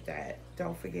up, get that,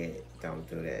 don't forget, don't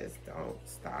do this, don't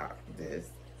stop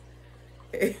this.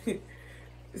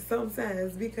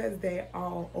 Sometimes because they're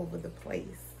all over the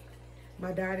place.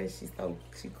 My daughter, she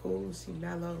cool, she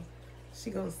mellow, she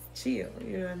gonna chill,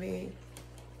 you know what I mean?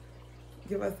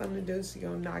 Give her something to do, she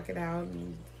gonna knock it out,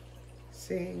 and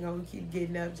she ain't gonna keep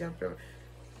getting up, jumping around.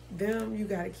 Them, you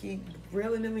gotta keep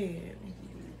reeling them in,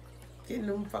 getting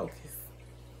them focused.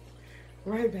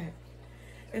 Right back.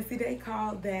 And see, they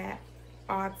call that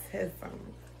autism,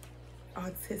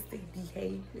 autistic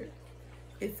behavior.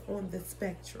 It's on the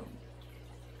spectrum.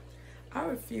 I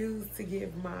refuse to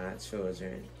give my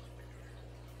children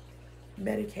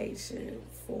medication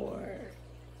for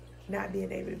not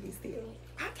being able to be still.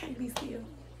 I can't be still.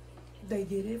 They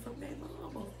get it from their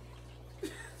mama.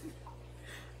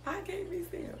 I can't be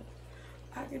still.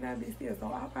 I cannot be still.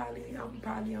 So I'm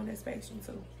probably on that spectrum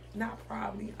too. Not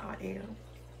probably, I am.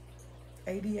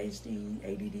 ADHD,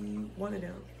 ADD, one of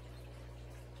them.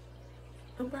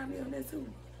 I'm probably on that too.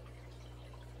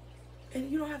 And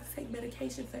you don't have to take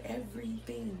medication for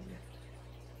everything.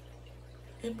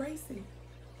 Embrace it.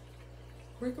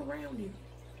 Work around it.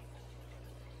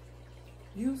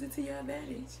 Use it to your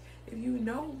advantage. If you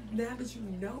know, now that you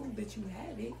know that you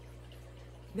have it,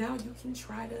 now you can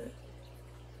try to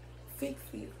fix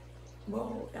it.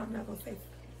 Well, I'm not going to say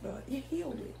you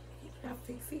heal it. Not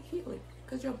fix it, heal it.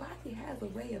 Because your body has a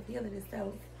way of healing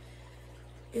itself.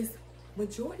 It's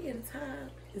majority of the time,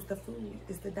 it's the food,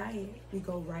 it's the diet. We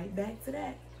go right back to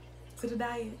that. To the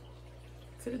diet.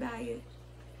 To the diet.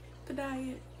 The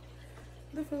diet.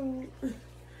 The food.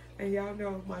 And y'all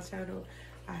know my channel,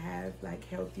 I have like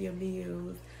healthier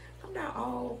meals. I'm not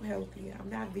all healthy. I'm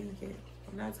not vegan.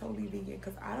 I'm not totally vegan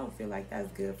because I don't feel like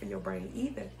that's good for your brain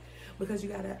either. Because you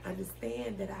got to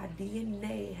understand that our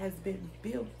DNA has been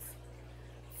built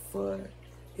for,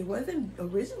 it wasn't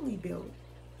originally built,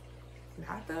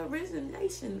 not the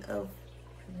origination of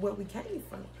what we came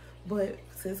from. But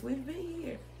since we've been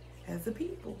here as a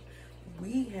people,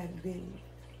 we have been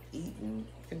eating,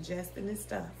 congesting and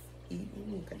stuff. Eating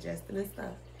and congesting and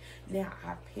stuff. Now,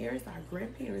 our parents, our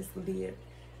grandparents lived,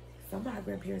 some of our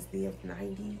grandparents lived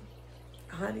 90,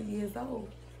 100 years old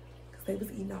because they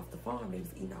was eating off the farm, they was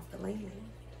eating off the land.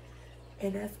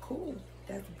 And that's cool,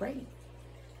 that's great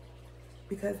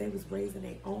because they was raising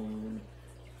their own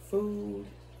food,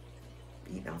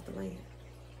 eating off the land.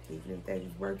 Even if they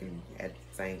was working at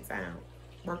the same time,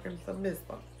 working for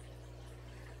Mr.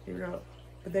 You know,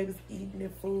 but they was eating the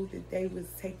food that they was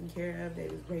taking care of, they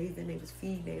was raising, they was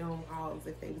feeding their own hogs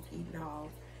if they was eating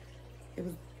hogs. It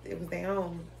was their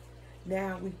own.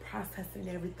 Now we processing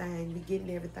everything, we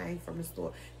getting everything from the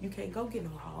store. You can't go get no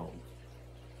hog.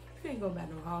 You can't go buy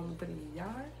no hog and put it in your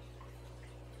yard.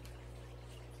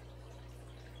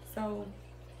 So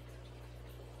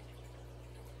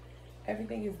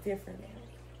everything is different now.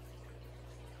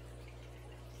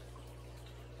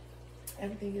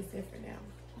 Everything is different now.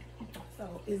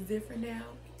 So it's different now.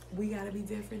 We gotta be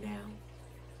different now.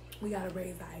 We gotta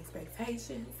raise our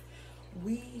expectations.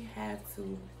 We have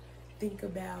to think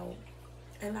about,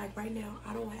 and like right now,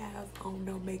 I don't have on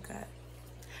no makeup.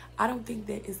 I don't think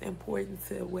that it's important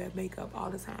to wear makeup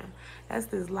all the time. That's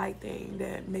this light thing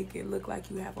that make it look like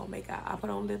you have on makeup. I put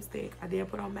on lipstick, I did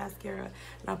put on mascara,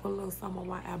 and I put a little something on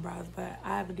my eyebrows, but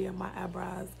I haven't did my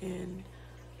eyebrows in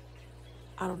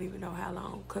I don't even know how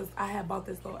long, because I had bought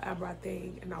this little eyebrow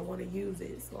thing and I want to use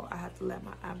it, so I have to let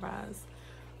my eyebrows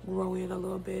grow in a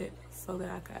little bit so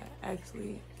that I could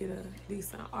actually get a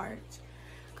decent arch.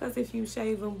 Because if you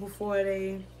shave them before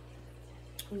they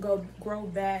grow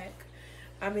back,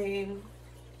 I mean,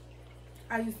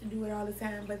 I used to do it all the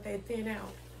time, but they thin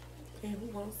out. And who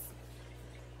wants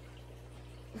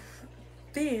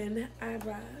thin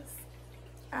eyebrows?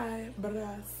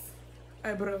 Eyebrows.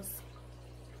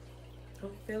 I'm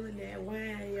feeling that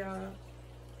wine, y'all.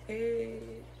 Hey,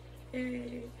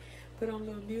 hey. Put on a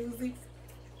little music.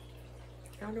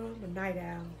 Y'all know I'm a night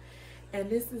owl.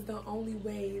 And this is the only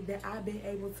way that I've been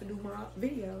able to do my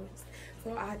videos.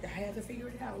 So I had to figure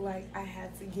it out. Like, I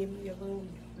had to give me a little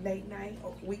late night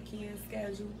or weekend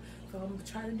schedule. So I'm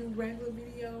trying to do regular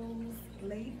videos,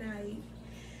 late night.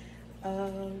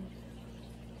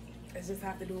 I just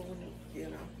have to do it when, you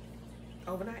know,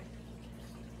 overnight.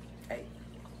 Hey.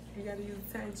 You gotta use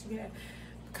the time that you have,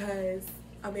 because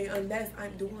I mean, unless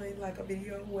I'm doing like a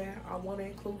video where I want to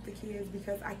include the kids,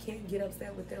 because I can't get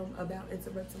upset with them about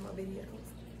interrupting my videos.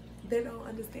 They don't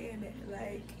understand that.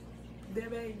 Like, they're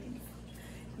babies.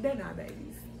 They're not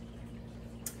babies.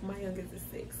 My youngest is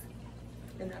 6.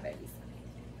 They're not babies.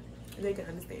 They can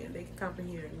understand. They can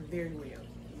comprehend very well.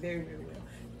 Very, very well.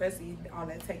 Especially all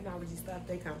that technology stuff.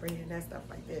 They comprehend that stuff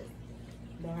like this.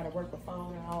 Know how to work a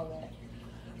phone and all that.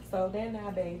 So they're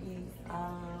not babies.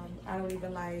 I don't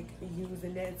even like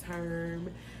using that term.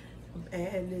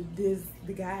 And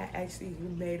the guy actually who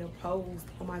made a post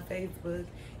on my Facebook,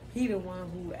 he the one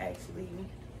who actually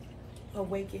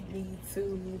awakened me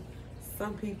to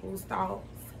some people's thoughts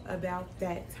about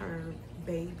that term,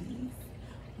 babies.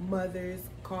 Mothers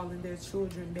calling their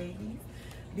children babies.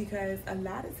 Because a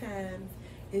lot of times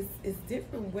it's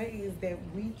different ways that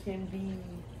we can be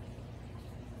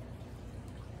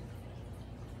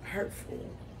hurtful,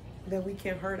 that we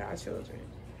can hurt our children,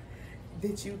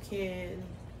 that you can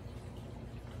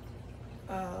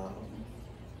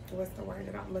what's the word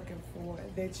that I'm looking for,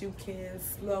 that you can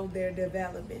slow their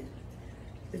development,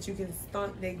 that you can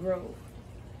stunt their growth.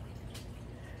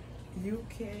 you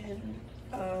can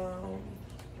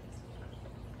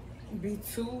be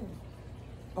too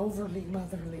overly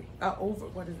motherly.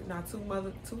 What is it? Not too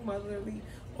motherly,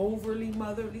 overly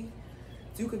motherly.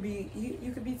 You could be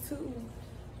too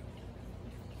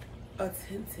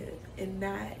attentive and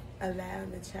not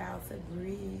allowing the child to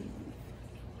breathe.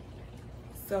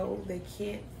 So they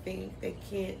can't think, they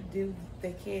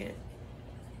can't.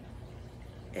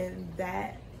 And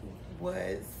that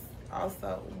was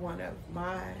also one of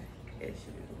my issues.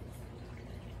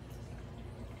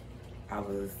 I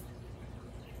was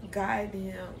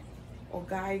guiding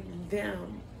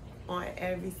them on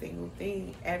every single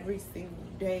thing, every single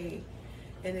day.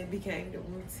 And it became the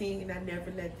routine. I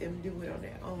never let them do it on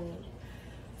their own.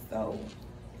 So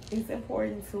it's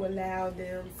important to allow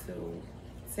them to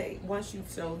once you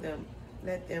show them,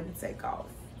 let them take off,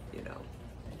 you know.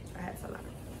 I had to learn.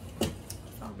 So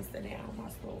I'm gonna sit down on my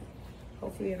stool.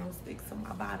 Hopefully it don't stick to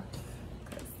my bottom,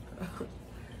 because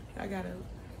I gotta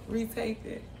retape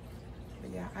it.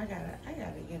 But yeah, I gotta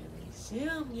get in the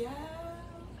gym, y'all.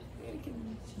 I gotta get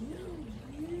in the gym,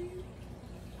 man.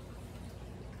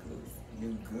 Cause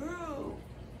your girl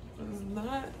is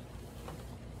not.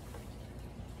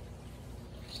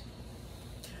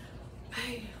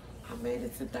 Hey, I made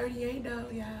it to 38 though,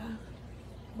 y'all.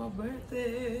 My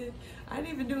birthday. I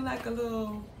didn't even do like a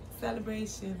little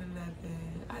celebration or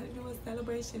nothing. I didn't do a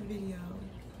celebration video.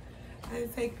 I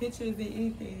didn't take pictures or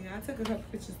anything. I took a couple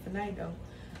pictures tonight though.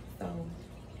 So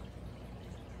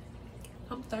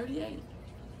I'm 38.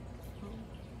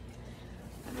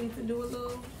 I need to do a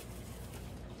little.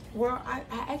 Well, I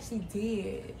actually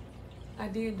did. I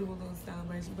did do a little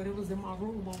celebration, but it was in my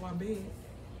room on my bed.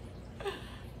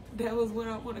 That was what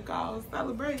I want to call a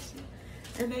celebration.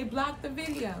 And they blocked the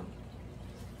video.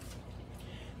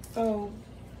 So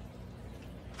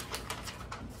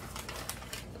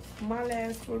my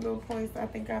last 4 little points, I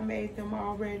think I made them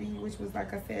already, which was,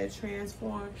 like I said,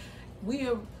 transform. We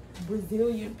are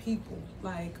resilient people.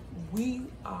 Like, we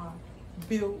are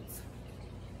built.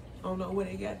 I don't know where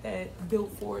they got that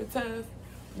built for it tough.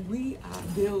 We are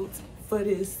built for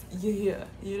this year,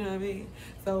 you know what I mean?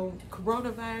 So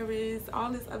coronavirus, all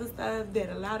this other stuff that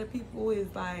a lot of people is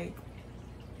like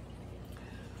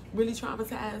really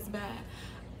traumatized by.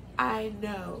 I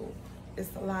know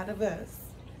it's a lot of us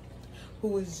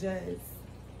who is just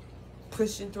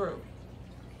pushing through.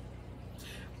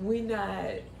 We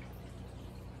not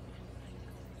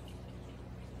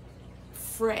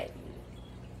fretting,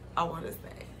 I want to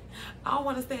say. I don't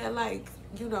want to say it like,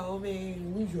 you know, I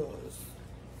mean, we just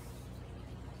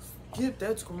get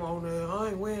that corona. I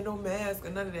ain't wearing no mask or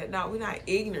none of that. No, we're not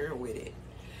ignorant with it.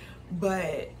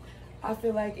 But I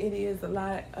feel like it is a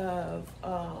lot of,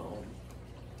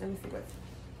 let me see what.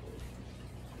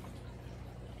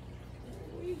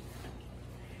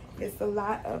 It's a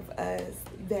lot of us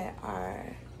that are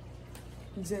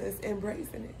just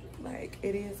embracing it. Like,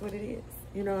 it is what it is.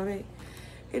 You know what I mean?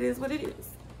 It is what it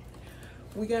is.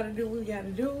 We gotta do what we gotta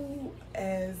do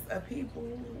as a people.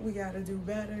 We gotta do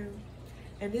better.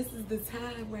 And this is the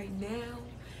time right now.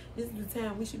 This is the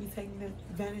time we should be taking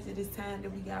advantage of this time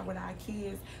that we got with our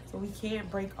kids, so we can't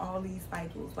break all these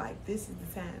cycles. Like, this is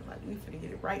the time. Like, we finna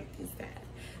get it right this time.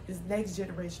 This next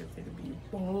generation finna be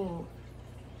born.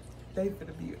 They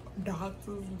finna be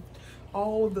doctors,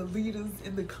 all the leaders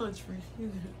in the country,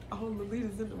 all the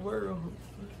leaders in the world.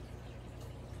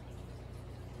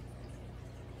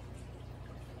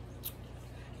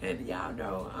 And y'all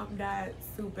know I'm not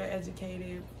super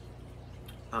educated.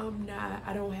 I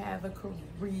don't have a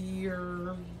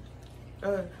career,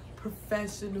 a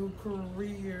professional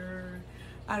career.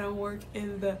 I don't work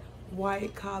in the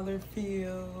white collar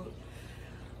field.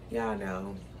 Y'all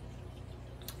know.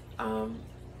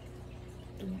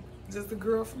 Just a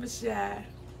girl from the Chi,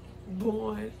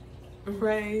 born,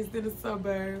 raised in the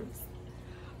suburbs.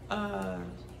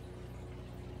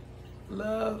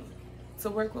 Love to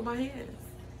work with my hands.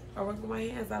 I work with my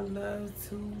hands. I love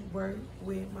to work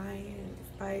with my hands.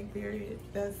 Like, period.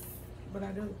 That's what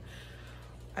I do.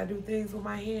 I do things with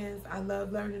my hands. I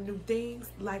love learning new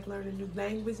things, like learning new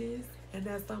languages. And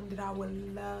that's something that I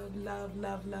would love, love,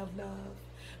 love, love, love.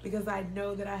 Because I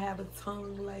know that I have a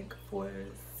tongue like for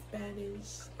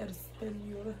Spanish,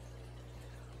 Español.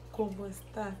 ¿Cómo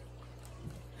está?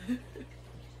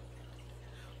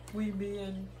 We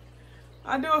bien.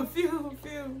 I know a few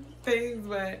things,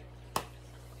 but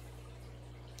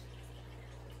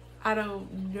I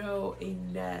don't know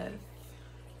enough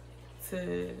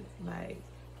to, like,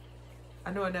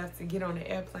 I know enough to get on the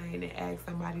airplane and ask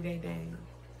somebody their name.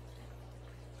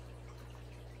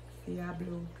 Si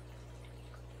hablo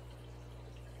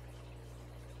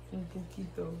un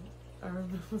poquito I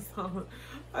remember something.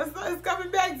 It's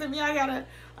coming back to me. I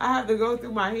have to go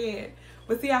through my head.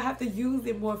 But see, I have to use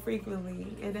it more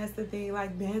frequently. And that's the thing,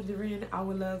 like Mandarin, I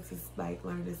would love to like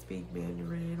learn to speak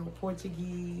Mandarin or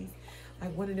Portuguese.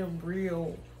 Like one of them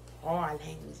real hard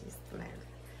languages to learn.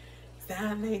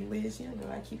 Sign language, you know,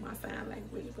 I keep my sign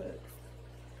language books.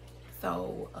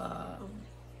 So,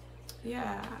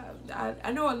 yeah,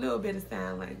 I know a little bit of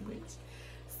sign language.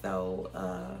 So,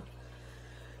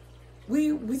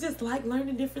 we just like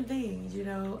learning different things, you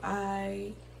know.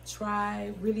 I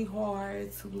try really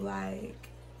hard to like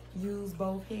use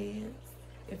both hands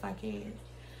if I can.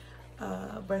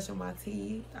 Brushing my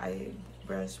teeth, I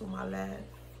brush with my left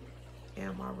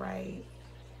and my right.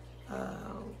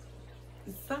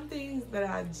 Some things that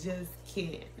I just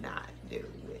can't not do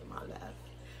with my left.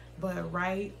 But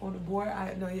right on the board,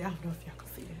 I know, yeah, I don't know if y'all can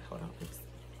see that. Hold on, oops.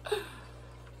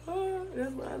 Oh,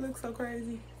 that's why I look so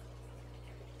crazy.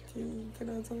 Can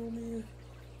I zoom in?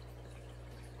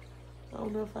 I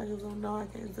don't know if I can zoom. No, I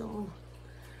can't zoom.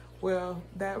 Well,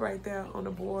 that right there on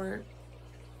the board,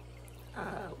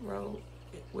 I wrote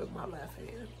it with my left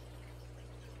hand.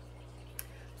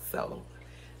 So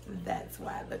that's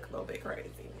why I look a little bit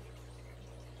crazy.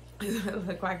 I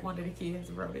look like one of the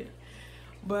kids wrote it.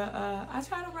 But I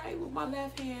try to write with my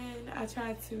left hand. I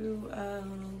try to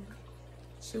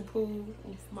shoot pool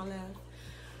with my left.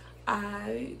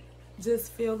 I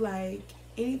just feel like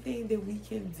anything that we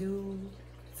can do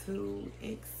to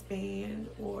expand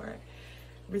or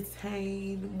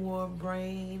retain more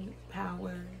brain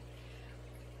power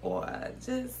or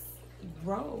just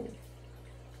grow,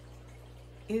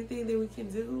 anything that we can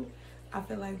do, I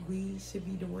feel like we should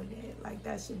be doing that. Like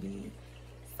that should be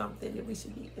something that we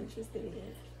should be interested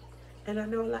in. And I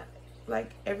know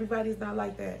like everybody's not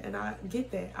like that, and I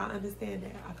get that. I understand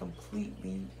that. I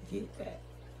completely get that.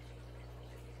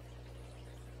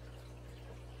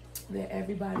 That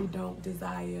everybody don't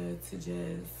desire to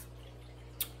just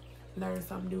learn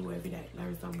something new every day,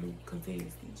 learn something new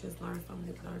continuously, just learn something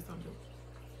new, learn something new.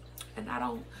 And I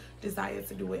don't desire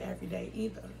to do it every day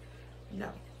either. No,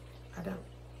 I don't.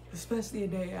 Especially a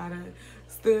day I done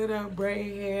stood up,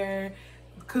 braid hair,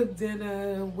 cooked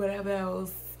dinner, whatever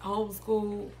else,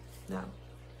 homeschool. No.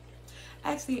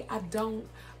 Actually, I don't.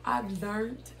 I've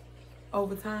learned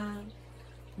over time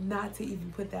not to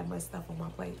even put that much stuff on my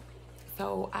plate.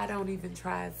 So I don't even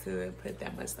try to put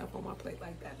that much stuff on my plate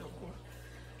like that no more.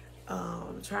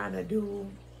 Trying to do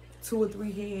 2 or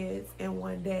 3 heads in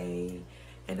one day,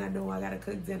 and I know I gotta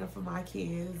cook dinner for my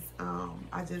kids.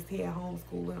 I just had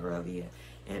homeschooling earlier,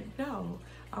 and no,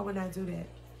 I would not do that.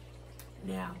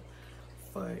 Now,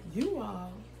 for you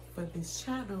all, for this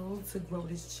channel, to grow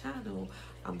this channel,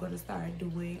 I'm gonna start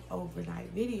doing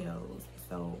overnight videos.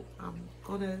 So I'm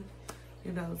gonna,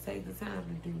 you know, take the time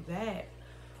to do that.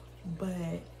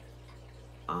 But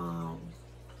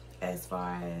as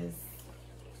far as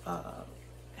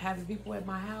having people at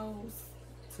my house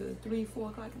to 3, 4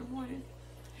 o'clock in the morning,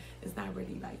 it's not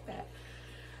really like that.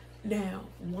 Now,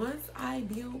 once I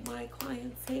build my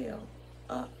clientele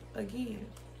up again,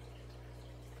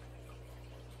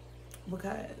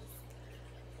 because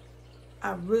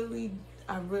I really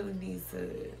need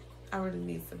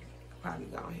to probably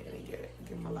go ahead and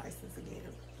get my license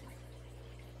again.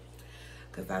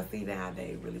 Because I see now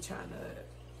they really trying to,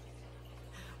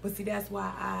 but see, that's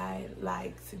why I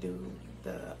like to do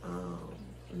the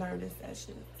learning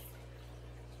sessions,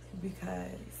 because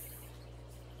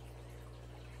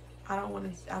I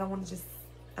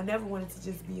never wanted to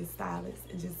just be a stylist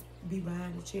and just be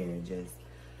behind a chair and just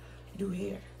do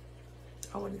hair.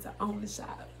 I wanted to own the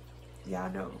shop.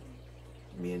 Y'all know,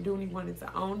 me and Dooney wanted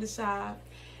to own the shop,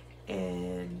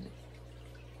 and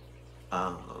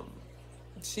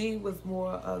she was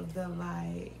more of the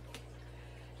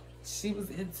she was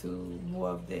into more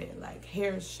of the like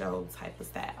hair show type of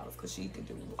styles, because she could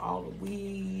do all the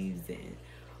weaves and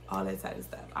all that type of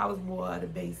stuff. I was more of the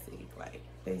basic like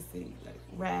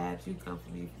wraps. You come for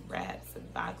me from wraps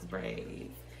and box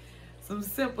braids, some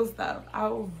simple stuff.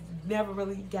 I never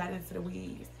really got into the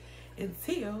weaves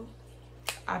until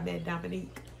I met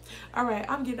Dominique. All right,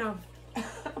 I'm getting off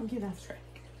track.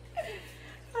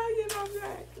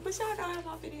 But y'all know I have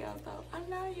my videos though. I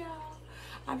love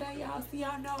y'all. See,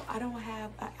 y'all know I don't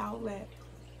have an outlet.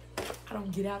 I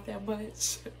don't get out that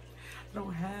much. I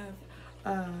don't have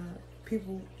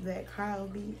people that call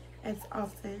me as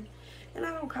often. And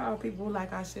I don't call people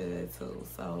like I should too.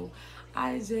 So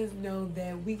I just know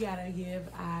that we gotta give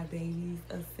our babies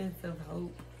a sense of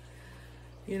hope.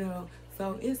 You know,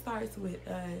 so it starts with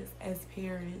us as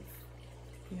parents,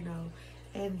 you know,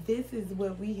 And this is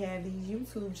what we have these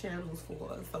YouTube channels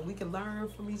for. So we can learn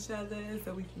from each other,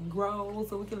 so we can grow,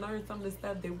 so we can learn some of the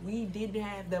stuff that we didn't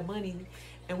have the money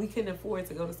and we couldn't afford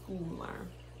to go to school and learn.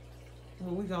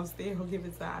 But we're going to still give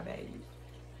it to our babies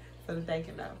so that they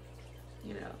can know,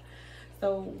 you know.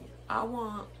 So I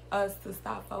want us to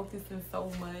stop focusing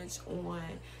so much on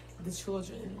the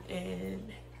children and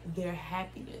their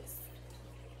happiness.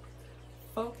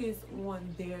 Focus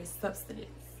on their substance.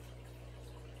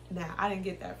 Now, I didn't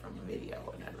get that from a video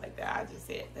or nothing like that. I just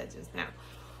said that just now.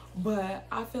 But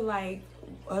I feel like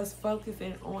us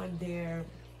focusing on their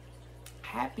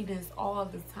happiness all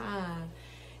the time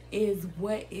is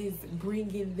what is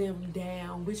bringing them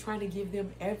down. We're trying to give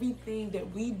them everything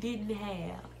that we didn't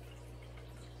have.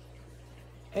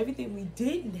 Everything we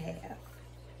didn't have.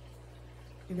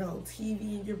 You know,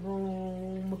 TV in your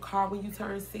room, a car when you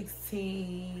turn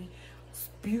 16,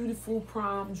 beautiful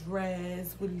prom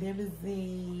dress with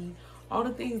limousine, all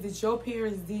the things that your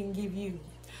parents didn't give you.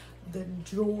 The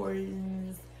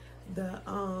Jordans, the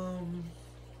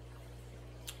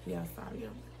yeah, sorry,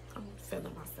 I'm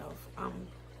feeling myself.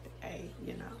 Hey,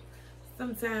 you know,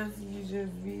 sometimes you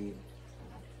just be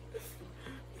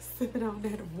sipping on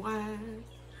that wine.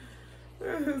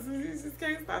 You just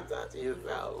can't stop touching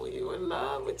yourself when you're in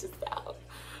love with yourself.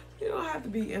 You don't have to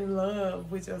be in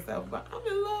love with yourself, but I'm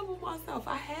in love with myself.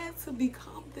 I had to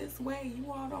become this way.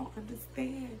 You all don't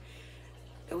understand.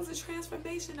 It was a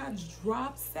transformation. I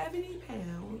dropped 70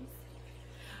 pounds.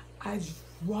 I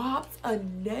dropped a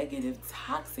negative,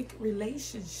 toxic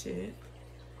relationship.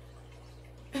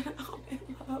 And I'm in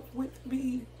love with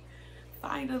me.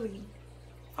 Finally.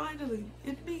 Finally,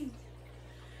 in me.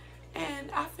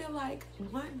 And I feel like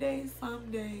one day,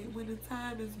 someday, when the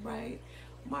time is right,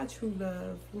 my true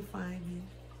love will find me.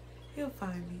 He'll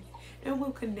find me. And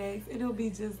we'll connect. And it'll be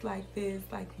just like this,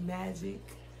 like magic.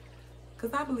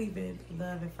 Because I believe in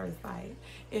love at first sight.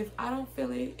 If I don't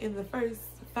feel it in the first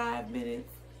 5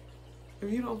 minutes,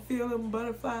 if you don't feel them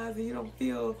butterflies and you don't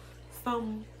feel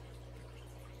some,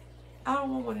 I don't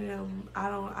want one of them. I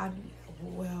don't know.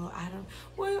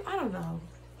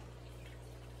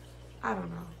 I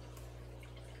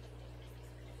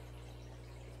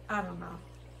don't know.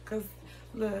 Because,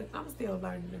 look, I'm still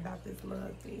learning about this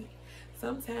love thing.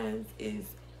 Sometimes it's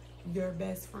your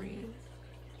best friend.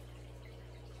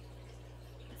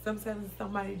 Sometimes it's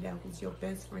somebody that was your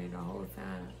best friend the whole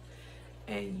time.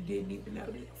 And you didn't even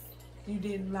notice. You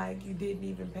didn't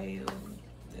even pay them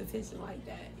attention like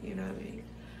that. You know what I mean?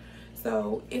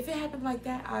 So, if it happened like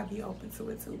that, I'd be open to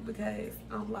it too. Because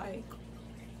I'm like,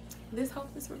 this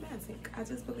hope is romantic. I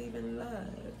just believe in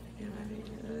love. You know what I mean?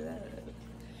 Love.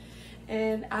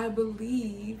 And I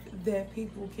believe that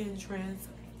people can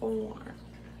transform.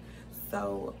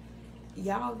 So,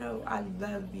 y'all know I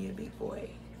love being a big boy.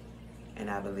 And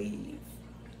I believe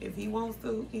if he wants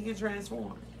to, he can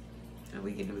transform. And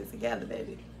we can do it together,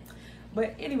 baby.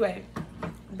 But anyway,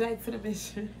 back to the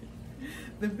mission.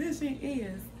 The mission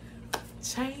is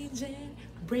changing,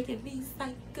 breaking these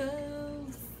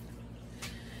cycles.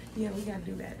 Yeah, we gotta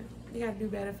do better. We gotta do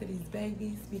better for these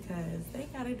babies because they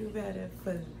gotta do better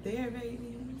for their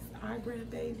babies, our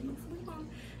grandbabies. We want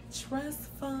trust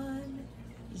fund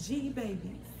G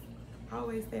babies. I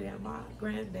always say that my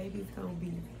grandbabies gonna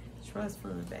be trust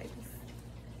fund babies.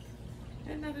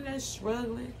 And none of that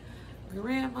struggling.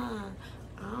 Grandma,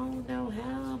 I don't know how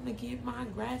I'm gonna get my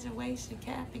graduation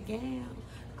cap and gown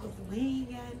because we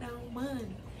ain't got no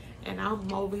money. And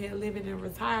I'm over here living in a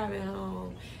retirement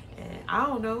home and I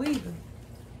don't know either.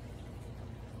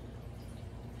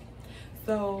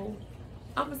 So,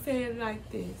 I'm going to say it like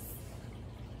this.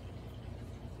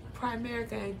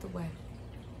 Primerica ain't the way.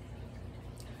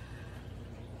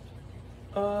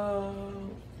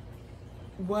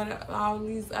 What all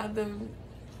these other,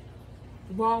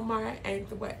 Walmart ain't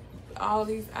the way. All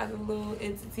these other little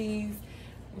entities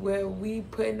where we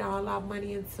putting all our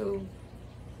money into,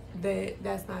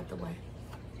 that's not the way.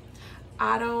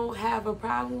 I don't have a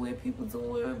problem with people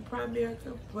doing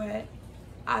Primerica, but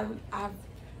I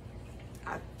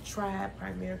tried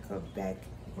Primerica back,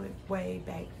 way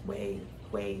back when.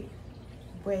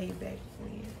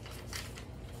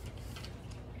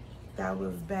 That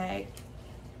was back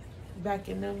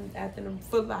in them, after them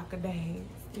Foot Locker days,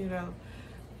 you know.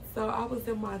 So I was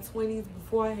in my 20s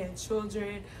before I had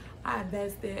children. I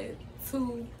invested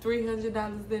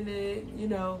 $200-300 in it, you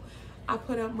know. I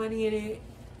put up money in it.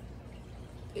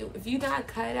 If you're not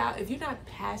cut out, if you're not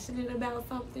passionate about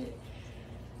something,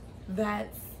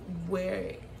 that's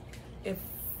where it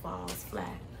falls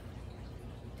flat.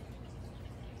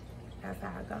 That's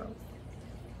how it goes.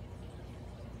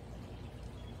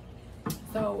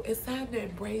 So it's time to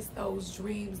embrace those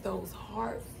dreams, those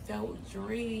heartfelt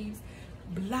dreams.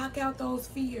 Block out those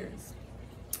fears.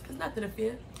 There's nothing to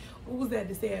fear. What was that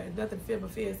to say? There's nothing to fear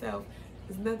but fear itself.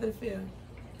 There's nothing to fear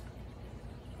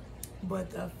but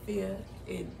the fear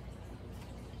in.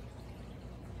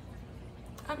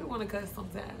 I do want to cuss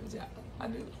sometimes, y'all. I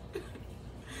do.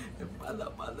 And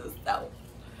mother stuff.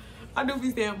 I do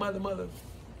be saying mother.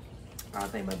 I'll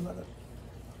say mother.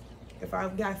 If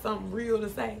I've got something real to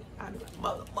say, I do like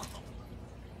mother.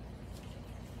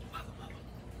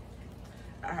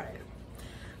 All right.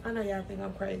 I know y'all think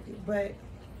I'm crazy, but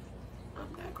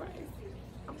I'm not crazy.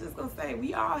 I'm just gonna say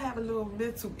we all have a little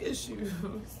mental issues,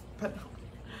 but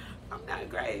I'm not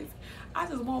crazy. I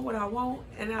just want what I want,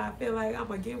 and I feel like I'm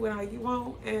gonna get what I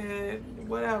want, and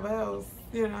whatever else,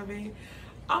 you know what I mean?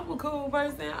 I'm a cool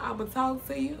person. I'm gonna talk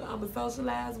to you. I'm gonna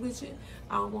socialize with you.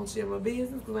 I don't want you in my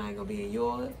business because I ain't gonna be in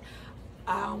yours.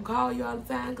 I don't call you all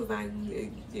the time because I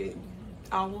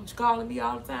don't want you calling me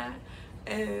all the time.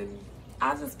 And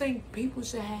I just think people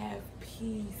should have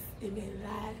peace in their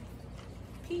life.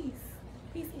 Peace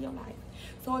in your life.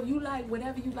 So if you like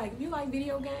whatever you like, if you like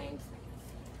video games,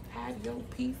 have your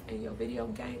peace in your video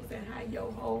games and have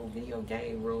your whole video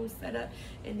game room set up.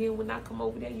 And then when I come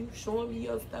over there, you showing me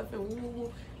your stuff and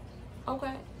woo.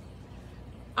 Okay.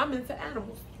 I'm into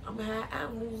animals. I'm gonna have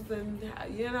animals and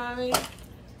you know what I mean?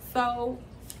 So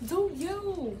do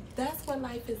you. That's what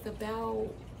life is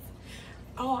about.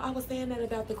 Oh, I was saying that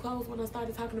about the clothes when I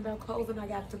started talking about clothes and I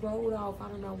got thrown off. I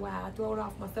don't know why. I throw it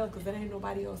off myself because there ain't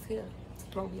nobody else here to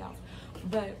throw me off.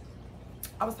 But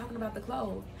I was talking about the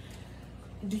clothes.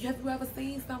 Have you ever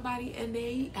seen somebody and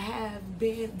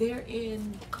they're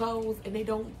in clothes and they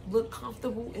don't look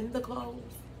comfortable in the clothes?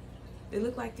 They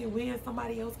look like they're wearing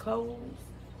somebody else's clothes.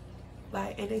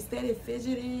 Like, and they steady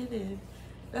fidgeting, and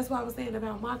that's what I was saying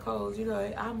about my clothes. You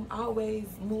know, I'm always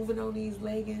moving on these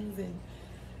leggings, and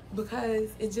because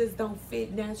it just don't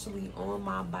fit naturally on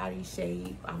my body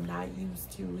shape. I'm not used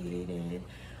to it, and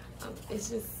it's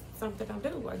just something I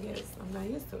do, I guess. I'm not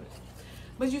used to it.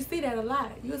 But you see that a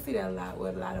lot. You'll see that a lot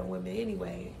with a lot of women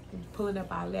anyway, pulling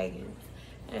up our leggings.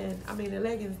 And I mean, the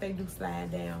leggings, they do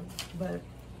slide down. But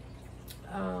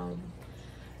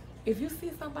if you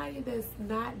see somebody that's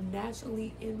not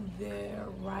naturally in their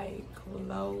right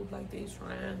clothes, like they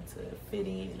trying to fit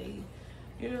in,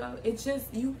 you know, it's just,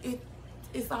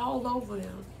 it's all over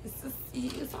them.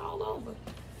 It's all over.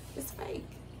 It's fake.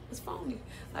 It's phony.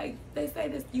 Like they say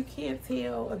this, you can't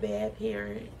tell a bad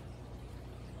parent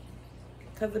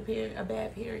because a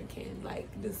bad parent can like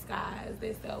disguise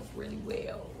themselves really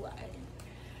well. Like,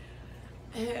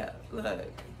 yeah, look,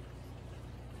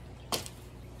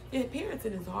 yeah,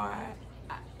 parenting is hard.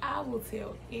 I will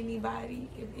tell anybody,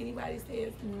 if anybody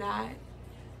says not,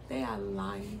 they are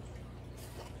lying.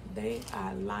 They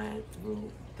are lying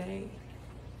through they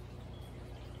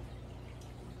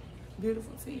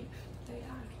beautiful teeth. They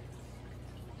are.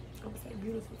 I'm gonna say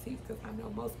beautiful teeth because I know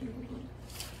most people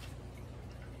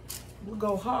will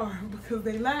go hard because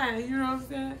they lying, you know what I'm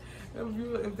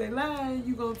saying? If they lying,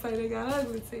 you gonna say they got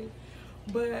ugly teeth.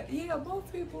 But yeah,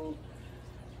 most people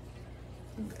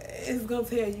is gonna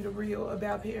tell you the real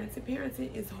about parenting.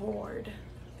 Parenting is hard.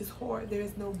 It's hard.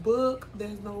 There's no book,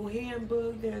 there's no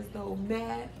handbook, there's no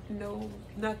map,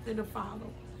 nothing to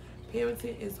follow.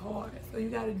 Parenting is hard. So you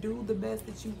gotta do the best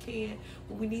that you can.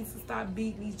 But we need to stop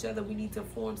beating each other. We need to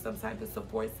form some type of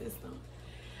support system.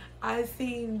 I'm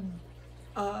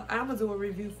gonna do a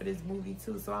review for this movie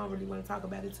too, so I don't really want to talk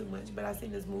about it too much. But I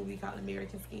seen this movie called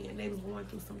American Skin. They was going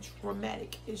through some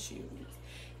traumatic issues,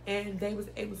 and they was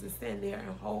able to stand there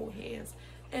and hold hands.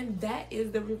 And that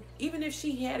is even if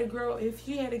she had a girl, if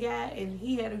she had a guy and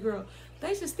he had a girl,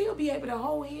 they should still be able to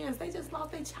hold hands. They just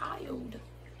lost their child.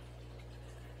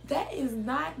 That is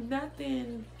not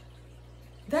nothing.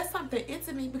 That's something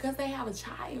intimate because they have a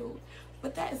child,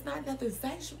 but that is not nothing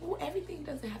sexual. Everything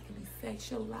doesn't have to be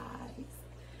sexualized.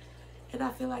 And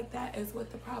I feel like that is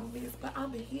what the problem is. But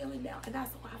I'm healing now, and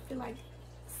that's why I feel like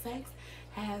sex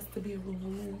has to be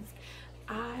removed.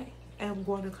 I am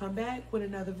going to come back with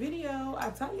another video.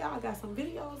 I'm telling y'all, I got some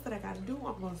videos that I got to do.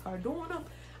 I'm going to start doing them.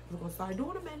 I'm going to start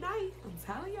doing them at night. I'm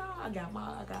telling y'all, I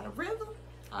got a rhythm.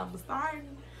 I'm starting.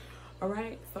 All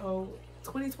right, so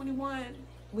 2021,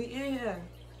 we in here.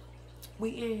 We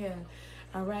in here.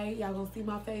 All right, y'all gonna see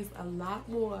my face a lot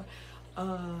more.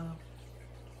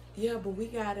 Yeah, but we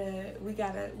gotta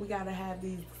have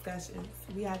these discussions.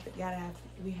 We have to have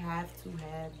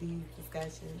these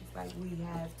discussions. Like, we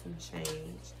have to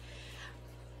change.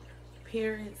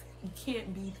 Parents, you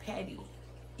can't be petty.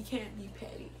 You can't be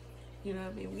petty. You know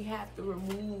what I mean? We have to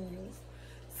remove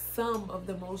some of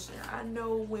the emotion. I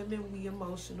know women, we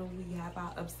emotional, we have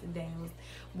our ups and downs,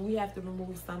 but we have to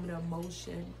remove some of the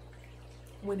emotion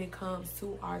when it comes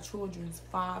to our children's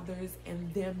fathers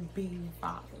and them being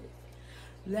fathers.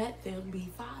 Let them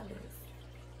be fathers.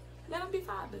 Let them be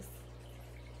fathers.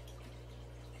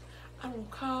 I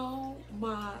don't call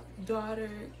my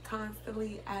daughter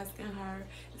constantly asking her,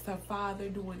 is her father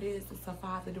doing this? Is her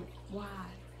father doing... Why?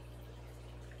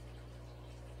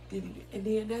 And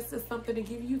then that's just something to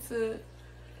give you to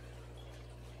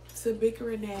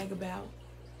bicker and nag about.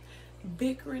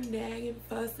 Bickering, nagging,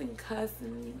 fussing,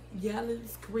 cussing, yelling,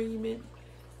 screaming.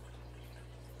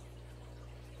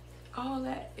 All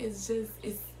that is just,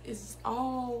 it's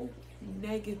all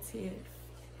negative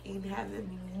and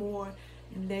having more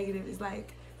negative. It's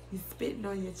like you spitting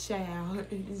on your child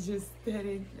and it's just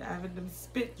steady having them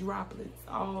spit droplets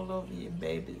all over your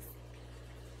babies.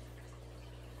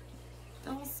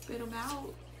 Don't spit them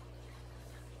out.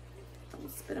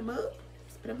 Don't spit them up.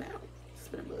 Spit them out.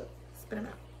 Spit them up. Spit them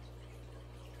out.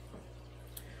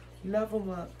 Love them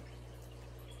up.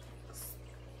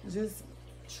 Just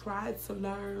try to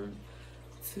learn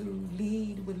to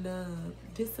lead with love,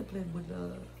 discipline with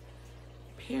love,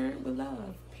 parent with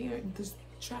love. Just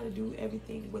try to do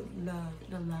everything with love,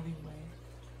 in a loving way.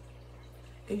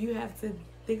 If you have to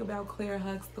think about Claire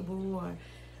Huxtable or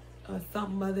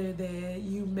some mother that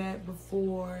you met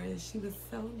before and she was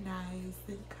so nice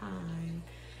and kind,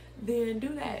 then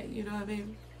do that. You know what I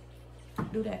mean?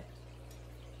 Do that.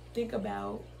 Think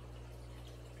about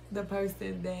the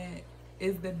person that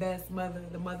is the best mother,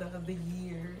 the mother of the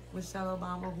year, Michelle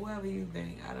Obama, whoever you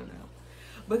think, I don't know.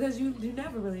 Because you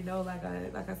never really know, like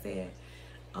I said.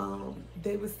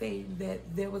 They were saying that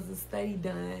there was a study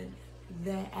done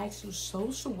that actual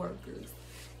social workers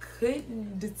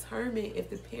couldn't determine if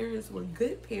the parents were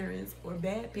good parents or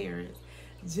bad parents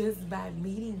just by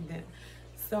meeting them.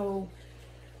 So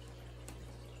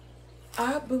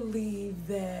I believe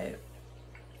that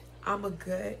I'm a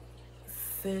good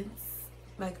sense,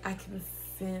 like I can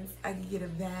get a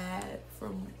vibe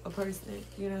from a person,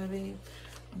 you know what I mean?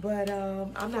 But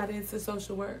I'm not into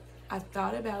social work. I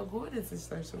thought about going into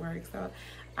social work, so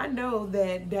I know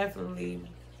that definitely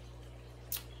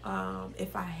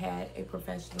if I had a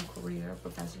professional career,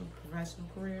 because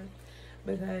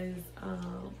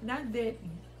not that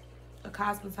a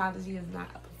cosmetology is not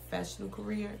a professional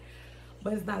career,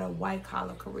 but it's not a white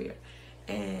collar career.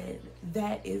 And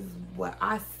that is what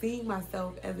I see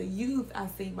myself as a youth. I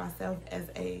see myself as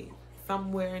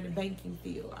somewhere in the banking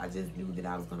field. I just knew that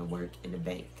I was going to work in the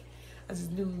bank. I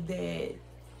just knew that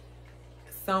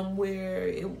somewhere,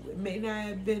 it may not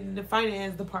have been in the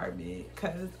finance department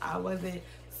because I wasn't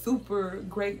super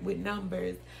great with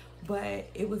numbers, but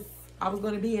I was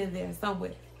going to be in there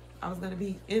somewhere. I was going to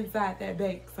be inside that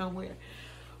bank somewhere.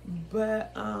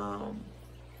 But I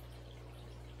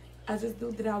just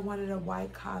knew that I wanted a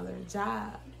white collar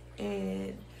job,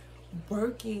 and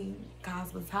working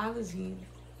cosmetology,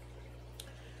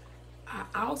 I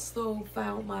also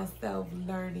found myself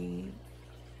learning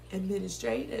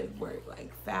administrative work,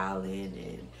 like filing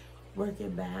and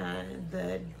working behind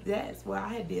the desk. Well,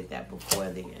 I had did that before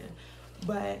then,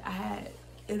 but I had,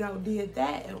 did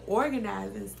that and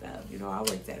organizing stuff. I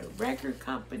worked at a record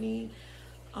company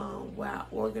where I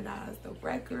organized the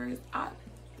records.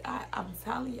 I'm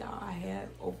telling y'all, I had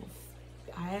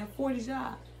 40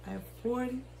 jobs. I had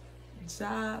 40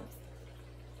 jobs.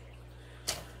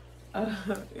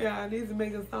 Yeah, I need to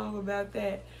make a song about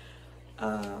that.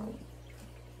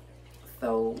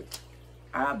 So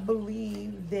I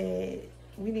believe that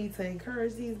we need to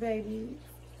encourage these babies,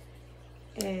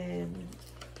 and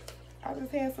I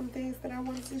just had some things that I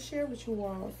wanted to share with you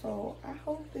all. So I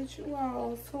hope that you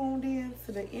all tuned in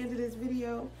to the end of this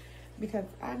video, because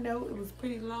I know it was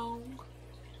pretty long.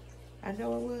 I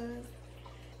know it was.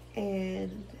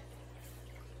 And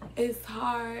it's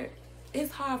hard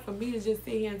for me to just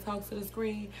sit here and talk to the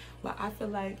screen, but I feel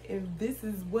like if this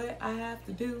is what I have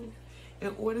to do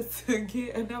in order to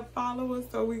get enough followers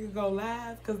so we can go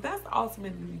live, because that's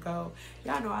ultimately the goal.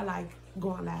 Y'all know I like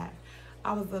going live.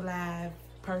 I was a live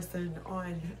person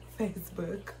on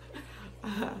Facebook.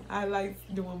 I like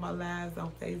doing my lives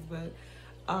on Facebook.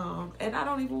 And I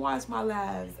don't even watch my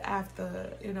lives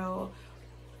after,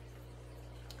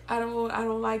 I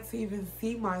don't like to even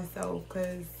see myself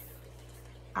because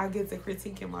I get to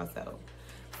critiquing myself.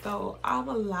 So I'm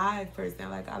a live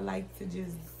person. Like, I like to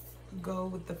just go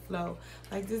with the flow.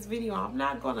 Like this video, I'm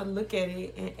not gonna look at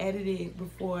it and edit it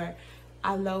before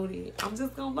I load it. I'm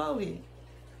just gonna load it.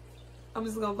 I'm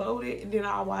just gonna load it and then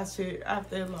I'll watch it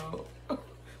after it load.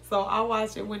 So I'll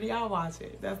watch it when y'all watch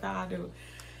it. That's how I do.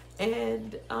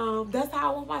 And that's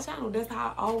how I want my channel. That's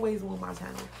how I always want my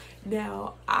channel.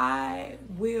 Now, I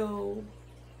will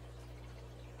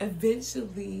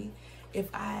eventually,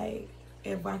 if I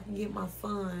can get my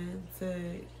son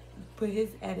to put his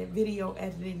video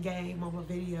editing game on my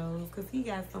videos, because he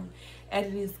got some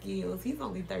editing skills. He's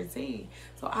only 13,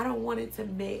 so I don't want to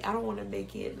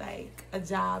make it like a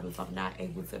job if I'm not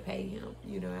able to pay him,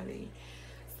 you know what I mean?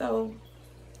 So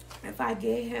if I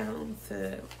get him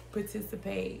to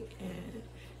participate and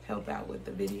help out with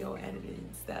the video editing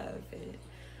stuff, and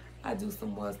I do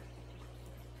some more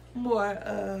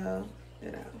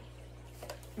you know,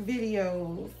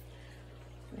 videos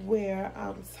where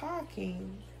I'm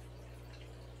talking,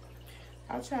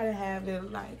 I'll try to have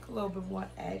it like a little bit more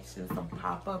action, some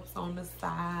pop-ups on the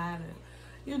side, and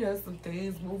you know, some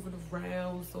things moving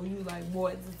around so you like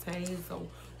more entertained, some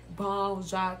bombs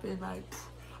dropping like,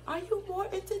 are you more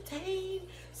entertained?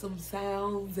 Some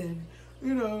sounds, and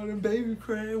you know, the baby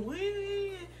crying,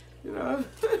 you know.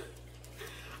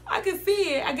 I can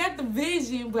see it. I got the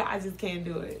vision, but I just can't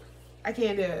do it. I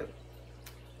can't do it.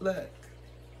 Look,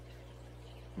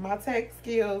 my tech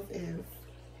skills is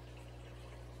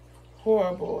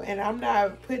horrible, and I'm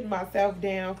not putting myself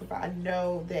down because I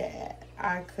know that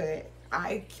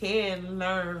I can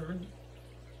learn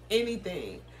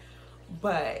anything,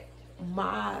 but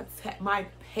my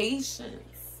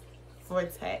patience for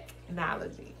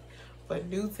technology, for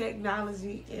new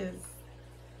technology is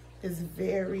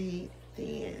very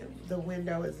thin. The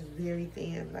window is very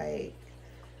thin. Like,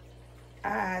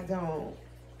 I'll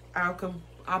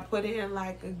put in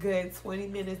like a good 20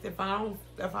 minutes. If I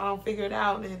don't figure it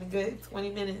out in a good 20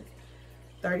 minutes,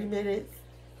 30 minutes,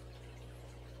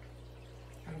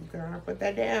 I'm gonna put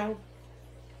that down.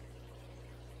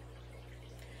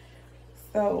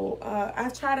 So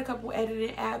I've tried a couple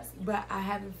editing apps, but I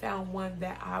haven't found one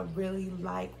that I really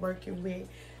like working with.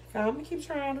 So I'm gonna keep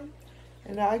trying them,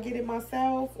 and I'll get it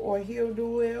myself, or he'll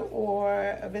do it,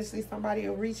 or eventually somebody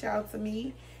will reach out to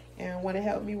me and want to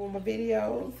help me with my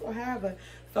videos, or however.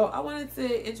 So I wanted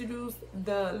to introduce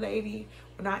the lady,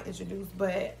 well, not introduce,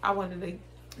 but I wanted to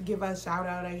give her a shout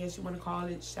out. I guess you want to call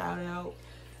it shout out.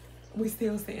 We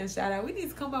still saying shout out. We need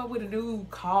to come up with a new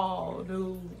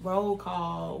roll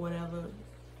call, whatever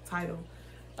title.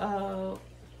 I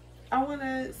want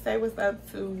to say what's up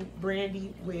to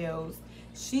Brandy Wells.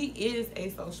 She is a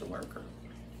social worker.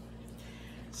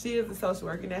 She is a social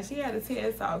worker. Now, she had a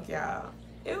TED Talk, y'all.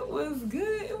 It was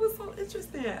good. It was so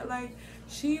interesting. Like,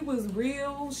 she was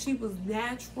real. She was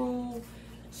natural.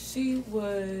 She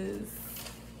was,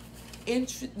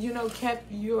 you know, kept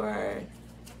your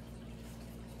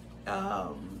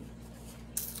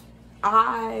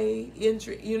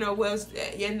you know, was,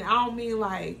 and I don't mean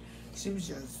like she was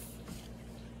just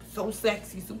so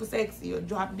sexy, super sexy, or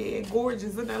drop dead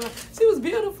gorgeous, and she was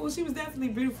beautiful. She was definitely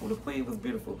beautiful. The queen was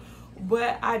beautiful.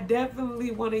 But I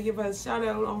definitely want to give her a shout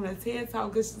out on her TED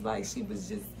Talk, because she's like, she was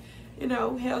just, you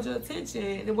know, held your attention.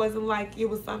 It wasn't like it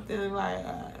was something like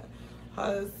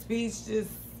her speech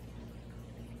just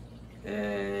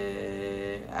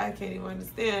I can't even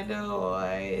understand, or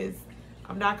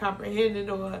I'm not comprehending,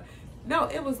 or no,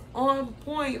 it was on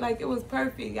point. Like, it was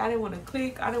perfect. I didn't want to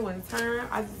click. I didn't want to turn.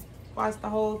 I just watched the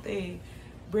whole thing.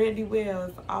 Brandy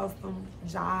Wells, awesome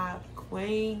job,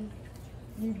 queen.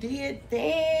 You did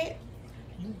that.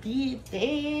 You did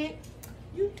that.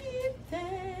 You did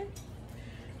that.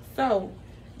 So,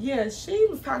 yeah, she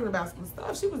was talking about some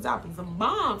stuff. She was dropping some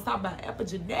bombs, talking about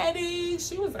epigenetics.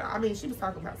 She was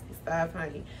talking about some stuff,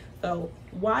 honey. So,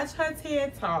 watch her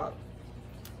TED Talk.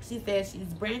 She said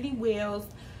she's Brandy Wells.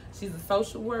 She's a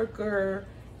social worker,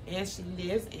 and she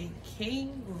lives in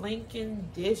King Lincoln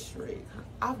District.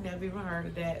 I've never even heard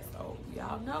of that, so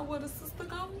y'all know what a sister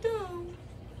gonna do.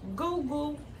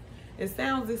 Google. It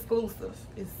sounds exclusive.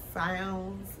 It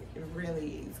sounds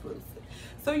really exclusive.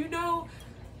 So, you know,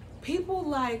 people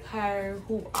like her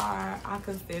who are, I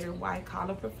consider,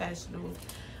 white-collar professionals,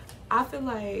 I feel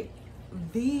like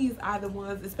these are the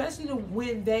ones, especially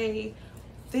when they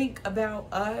think about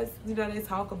us, you know, they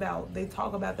talk about the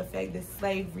fact that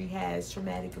slavery has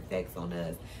traumatic effects on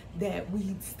us, that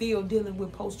we still dealing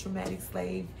with post-traumatic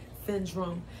slave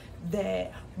syndrome,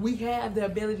 that we have the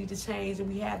ability to change,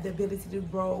 and we have the ability to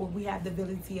grow, and we have the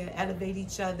ability to elevate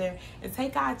each other and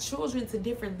take our children to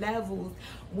different levels.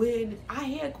 When I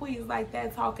hear queens like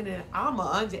that talking, and I'm a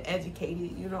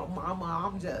undereducated, you know, mama,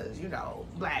 I'm just, you know,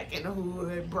 black in the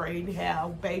hood, braid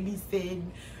hair, babysitting,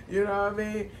 you know what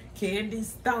I mean, candy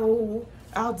store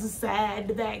out the side,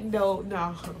 the back door.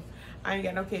 No, I ain't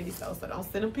got no candy store, so don't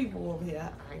send them people over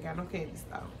here. I ain't got no candy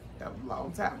store. That was a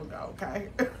long time ago, okay?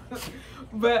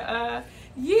 But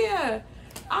yeah,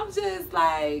 I'm just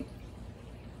like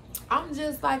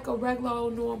a regular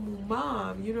old normal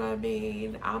mom, you know what I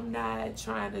mean? I'm not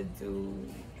trying to do,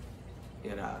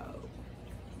 you know,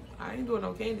 I ain't doing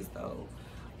no candy stove.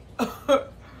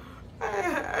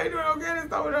 I ain't doing no candy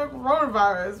stove with no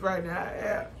coronavirus right now.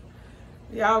 Yeah.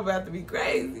 Y'all about to be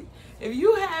crazy. If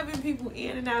you having people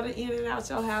in and out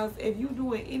your house, if you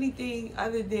doing anything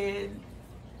other than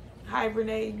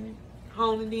hibernating,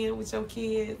 honing in with your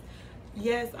kids,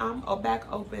 yes, I'm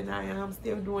back open. I am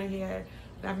still doing hair,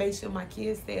 but I make sure my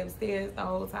kids stay upstairs the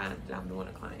whole time that I'm doing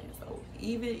a client. So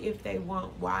even if they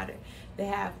want water, they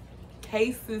have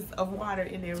cases of water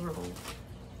in their room.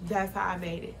 That's how I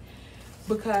made it,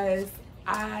 because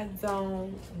I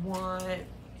don't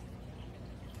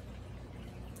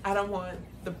want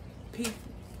the people,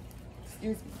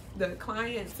 the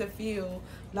client to feel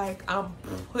like I'm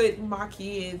putting my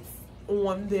kids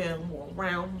on them or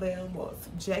around them or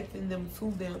subjecting them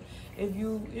to them. If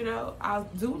you know, I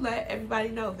do let everybody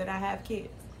know that I have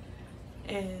kids,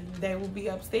 and they will be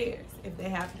upstairs. If they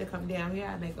have to come down here,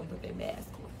 I make them put their mask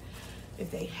on. If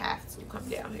they have to come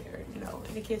down here, you know,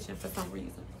 in the kitchen for some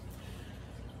reason.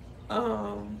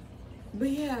 But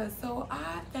yeah, so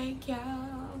I thank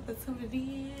y'all for tuning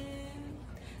in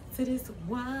to this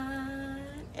wine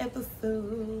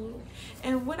episode.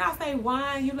 And when I say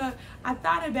wine, you know, I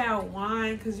thought about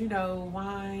wine because, you know,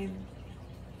 wine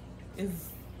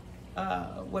is,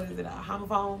 what is it, a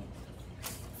homophone?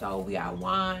 So we got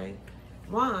wine,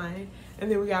 and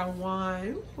then we got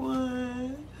wine.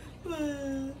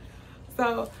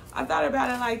 So I thought about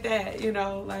it like that, you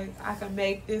know, like I can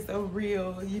make this a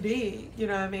real, you dig, you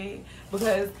know what I mean?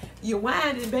 Because you're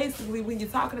whining basically when you're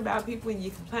talking about people and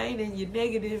you're complaining, you're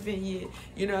negative, and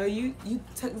you know, you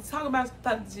talk about stuff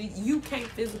that you can't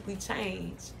physically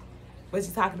change, but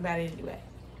you're talking about it anyway.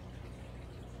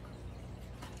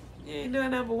 You ain't doing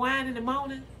nothing but whining in the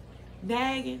morning,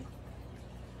 nagging.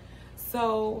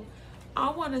 So I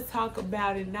want to talk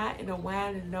about it not in a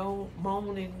whining, no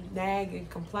moaning, nagging,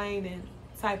 complaining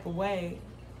type of way.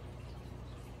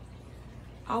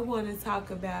 I want to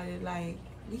talk about it like,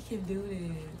 we can do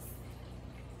this.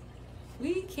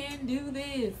 We can do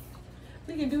this.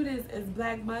 We can do this as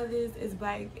black mothers, as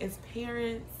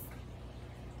parents,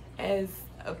 as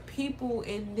people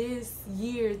in this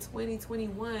year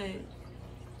 2021.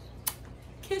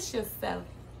 Kiss yourself.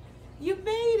 You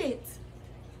made it.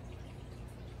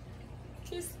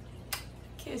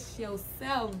 Kiss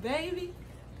yourself, baby,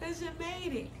 because you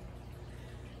made it.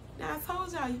 Now, I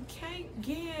told y'all, you can't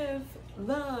give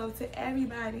love to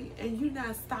everybody and you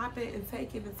not stopping and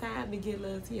taking the time to give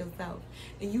love to yourself.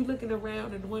 And you looking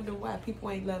around and wondering why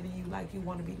people ain't loving you like you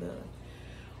want to be loved.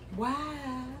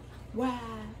 Why?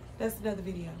 That's another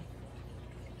video.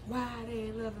 Why they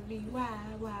ain't loving me?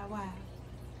 Why?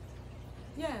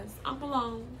 Yes, I'm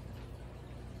alone.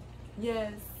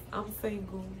 Yes, I'm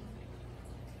single.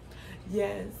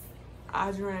 Yes,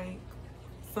 I drank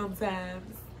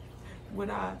sometimes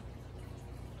when I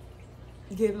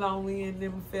get lonely in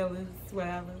them feelings,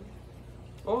 whatever.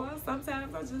 Or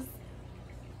sometimes I just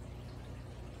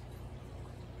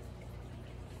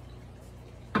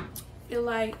feel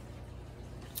like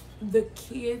the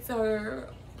kids are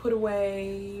put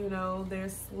away, you know, they're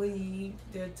asleep,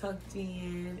 they're tucked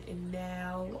in, and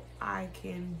now I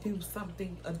can do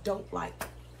something adult-like.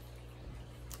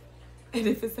 And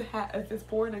if it's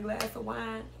pouring a glass of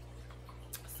wine,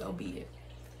 so be it.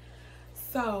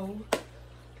 So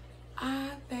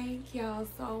I thank y'all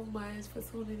so much for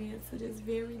tuning in to this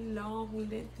very long,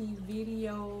 lengthy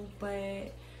video,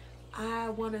 but I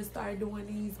want to start doing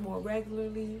these more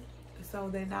regularly, so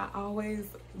they're not always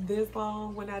this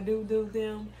long when I do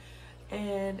them.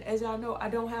 And as y'all know, I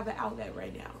don't have an outlet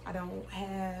right now. I don't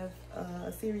have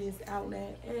a serious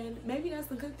outlet, and maybe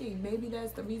that's a good thing. Maybe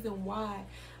that's the reason why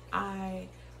I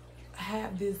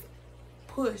have this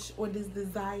push or this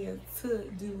desire to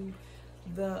do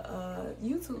the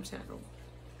YouTube channel,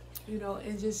 you know,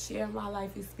 and just share my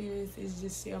life experiences,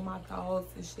 just share my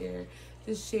thoughts, and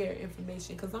just share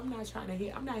information. Because I'm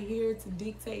not here to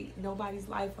dictate nobody's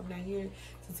life. I'm not here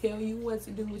to tell you what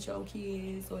to do with your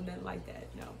kids or nothing like that.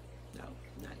 No,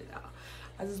 not at all.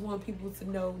 I just want people to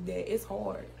know that it's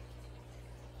hard.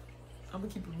 I'm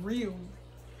gonna keep it real.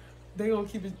 They gonna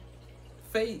keep it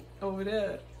fake over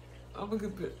there. I'm gonna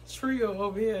keep it trio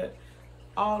over here.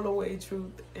 All the way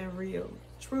truth and real.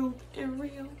 Truth and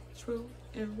real. Truth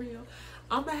and real.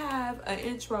 I'm gonna have an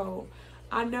intro.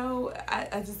 I know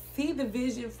I just see the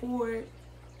vision for it.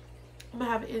 I'm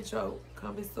gonna have an intro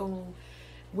coming soon.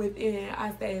 Within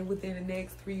the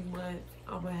next 3 months,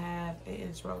 I'm gonna have an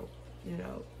intro, you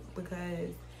know,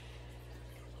 because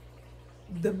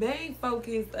the main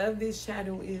focus of this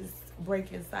channel is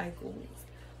breaking cycles,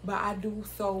 but I do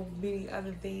so many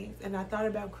other things. And I thought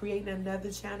about creating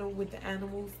another channel with the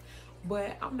animals,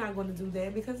 but I'm not going to do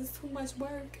that because it's too much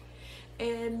work.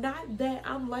 And not that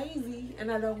I'm lazy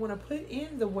and I don't want to put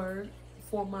in the work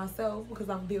for myself, because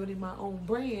I'm building my own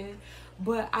brand,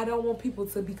 but I don't want people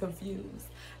to be confused.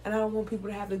 And I don't want people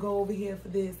to have to go over here for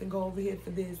this and go over here for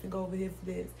this and go over here for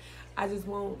this. I just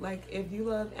want, like, if you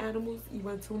love animals, you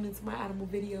want to tune into my animal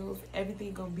videos,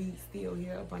 everything gonna be still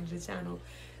here up under the channel,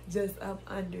 just up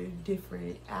under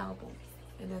different albums.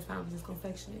 And that's how I'm just gonna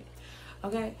section it.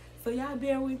 Okay, so y'all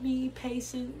bear with me.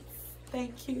 Patience.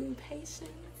 Thank you. Patience.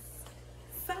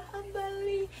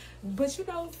 Somebody, but you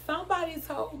know, somebody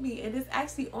told me, and it's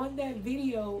actually on that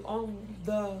video, on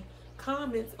the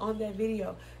comments on that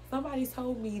video, somebody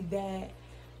told me that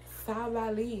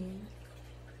sabali,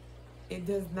 it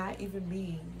does not even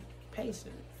mean patience,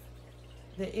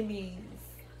 that it means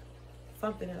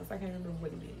something else. I can't remember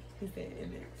what it means. He said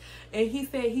in there, and he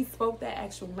said he spoke that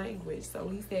actual language, so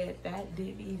he said that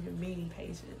didn't even mean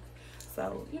patience.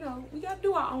 So, you know, we got to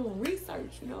do our own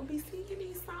research, you know, be singing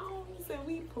these songs and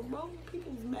we promote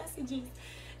people's messages.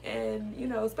 And, you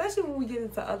know, especially when we get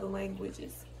into other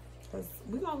languages, because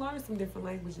we're going to learn some different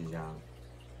languages, y'all.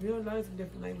 We're going to learn some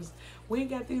different languages. We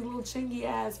ain't got these little chingy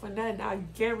eyes for nothing. I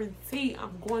guarantee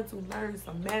I'm going to learn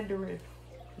some Mandarin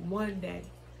one day.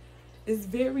 It's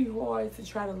very hard to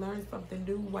try to learn something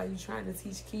new while you're trying to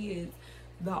teach kids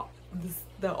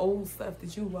the old stuff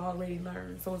that you've already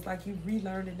learned. So it's like you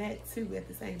relearning that too at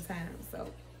the same time. So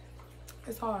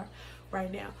it's hard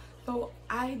right now. So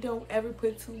I don't ever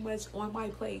put too much on my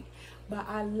plate, but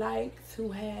I like to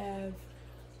have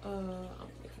I'm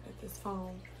looking at this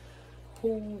phone,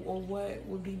 who or what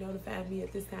would be notifying me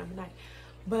at this time of night.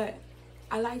 But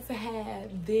I like to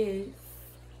have this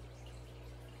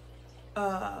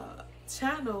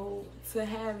channel to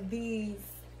have these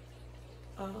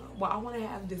well, I want to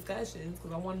have discussions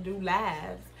because I want to do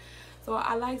lives. So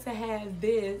I like to have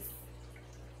this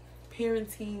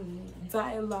parenting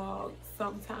dialogue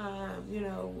sometime, you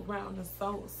know, around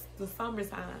the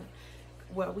summertime,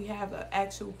 where we have an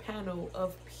actual panel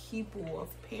of people,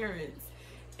 of parents,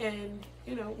 and,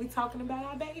 you know, we talking about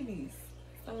our babies.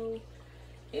 So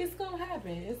it's going to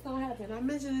happen. It's going to happen. I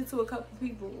mentioned it to a couple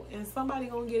people, and somebody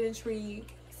going to get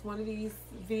intrigued. It's one of these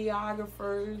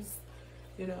videographers,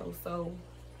 you know, so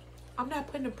I'm not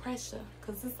putting the pressure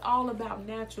because it's all about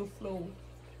natural flow.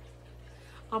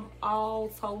 I'm all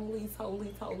totally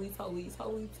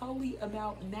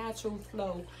about natural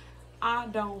flow. I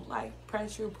don't like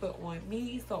pressure put on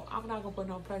me, so I'm not gonna put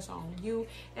no pressure on you.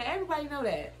 And everybody know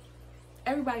that.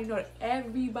 Everybody know that.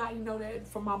 Everybody know that.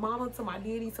 From my mama to my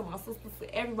daddy to my sisters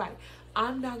to everybody.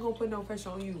 I'm not gonna put no pressure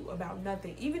on you about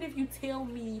nothing. Even if you tell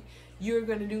me you're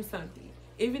gonna do something.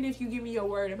 Even if you give me your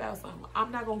word about something,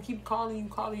 I'm not going to keep calling you.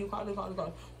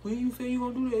 When you say you're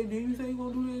going to do that, then you say you're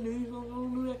going to do that, then you're going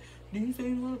to do that, then you say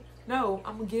you're going to... No,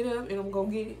 I'm going to get up and I'm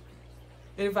going to get it.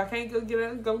 And if I can't go get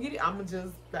up, go get it, I'm going to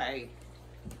just, like...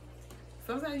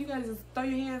 Sometimes you got to just throw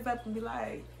your hands up and be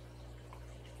like...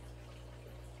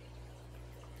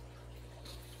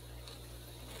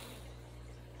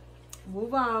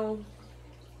 Move on.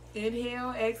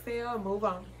 Inhale, exhale, move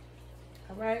on.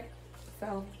 All right?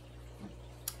 So...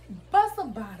 Bust a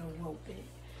bottle open.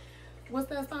 What's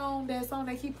that song? That song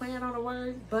they keep playing on the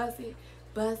word? Bust it,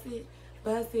 bust it,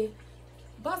 bust it.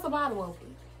 Bust a bottle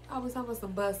open. I was talking about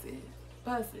some bust it,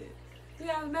 bust it. We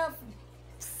got enough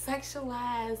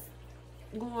sexualized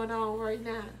going on right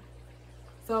now.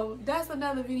 So that's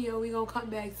another video we gonna come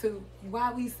back to.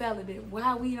 Why we selling it?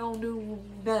 Why we don't do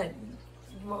nothing?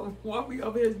 Why we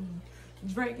over here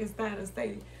drinking, starting to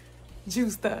stay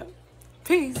juiced up?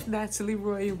 Peace, naturally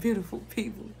royal, beautiful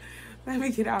people. Let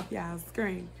me get off y'all's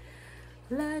screen.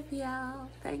 Love y'all.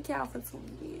 Thank y'all for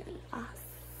tuning in. I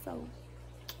so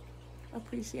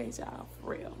appreciate y'all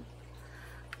for real.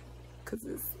 Cause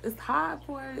it's hard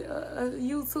for a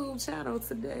YouTube channel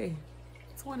today.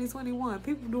 2021.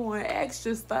 People doing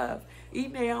extra stuff.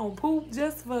 Eating their own poop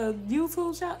just for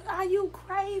YouTube channel. Are you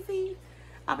crazy?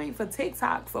 I mean, for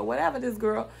TikTok, for whatever this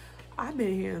girl... I've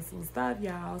been hearing some stuff,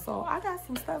 y'all. So I got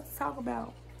some stuff to talk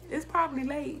about. It's probably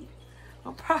late.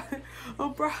 I'm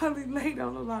probably late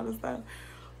on a lot of stuff.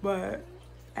 But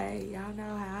hey, y'all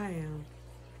know how I am.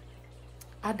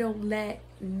 I don't let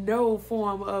no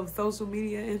form of social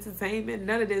media entertainment,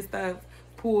 none of this stuff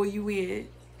pull you in.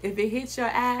 If it hits your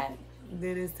eye,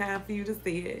 then it's time for you to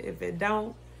see it. If it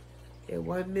don't, it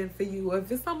wasn't meant for you. Or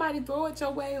if it's somebody throw it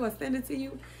your way or send it to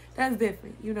you, that's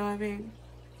different. You know what I mean?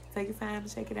 Take your time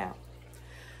to check it out.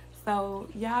 So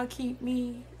y'all keep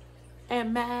me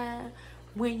in mind.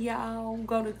 when y'all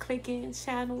go to clicking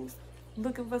channels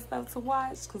looking for stuff to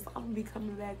watch, because I'm gonna be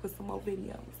coming back with some more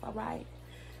videos. All right,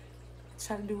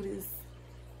 try to do this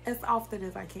as often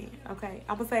as I can. Okay,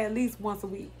 I'm gonna say at least once a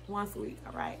week.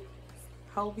 All right,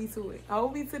 hold me to it.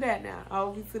 Hold me to that now.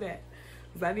 Hold me to that,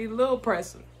 because I need a little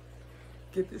pressure.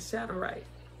 Get this channel right.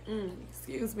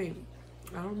 Excuse me,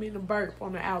 I don't mean to burp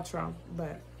on the outro,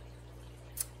 but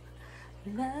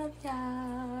love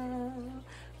y'all.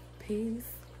 Peace,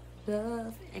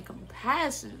 love, and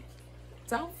compassion.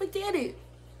 Don't forget it.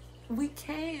 We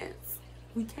can't.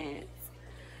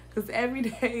 Because every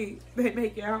day they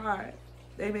make it hard.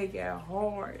 They make it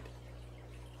hard.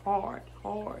 Hard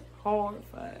for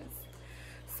us.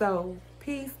 So,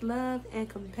 peace, love, and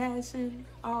compassion.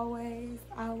 Always.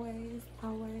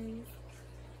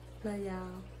 Love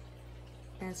y'all.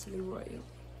 Naturally Royal.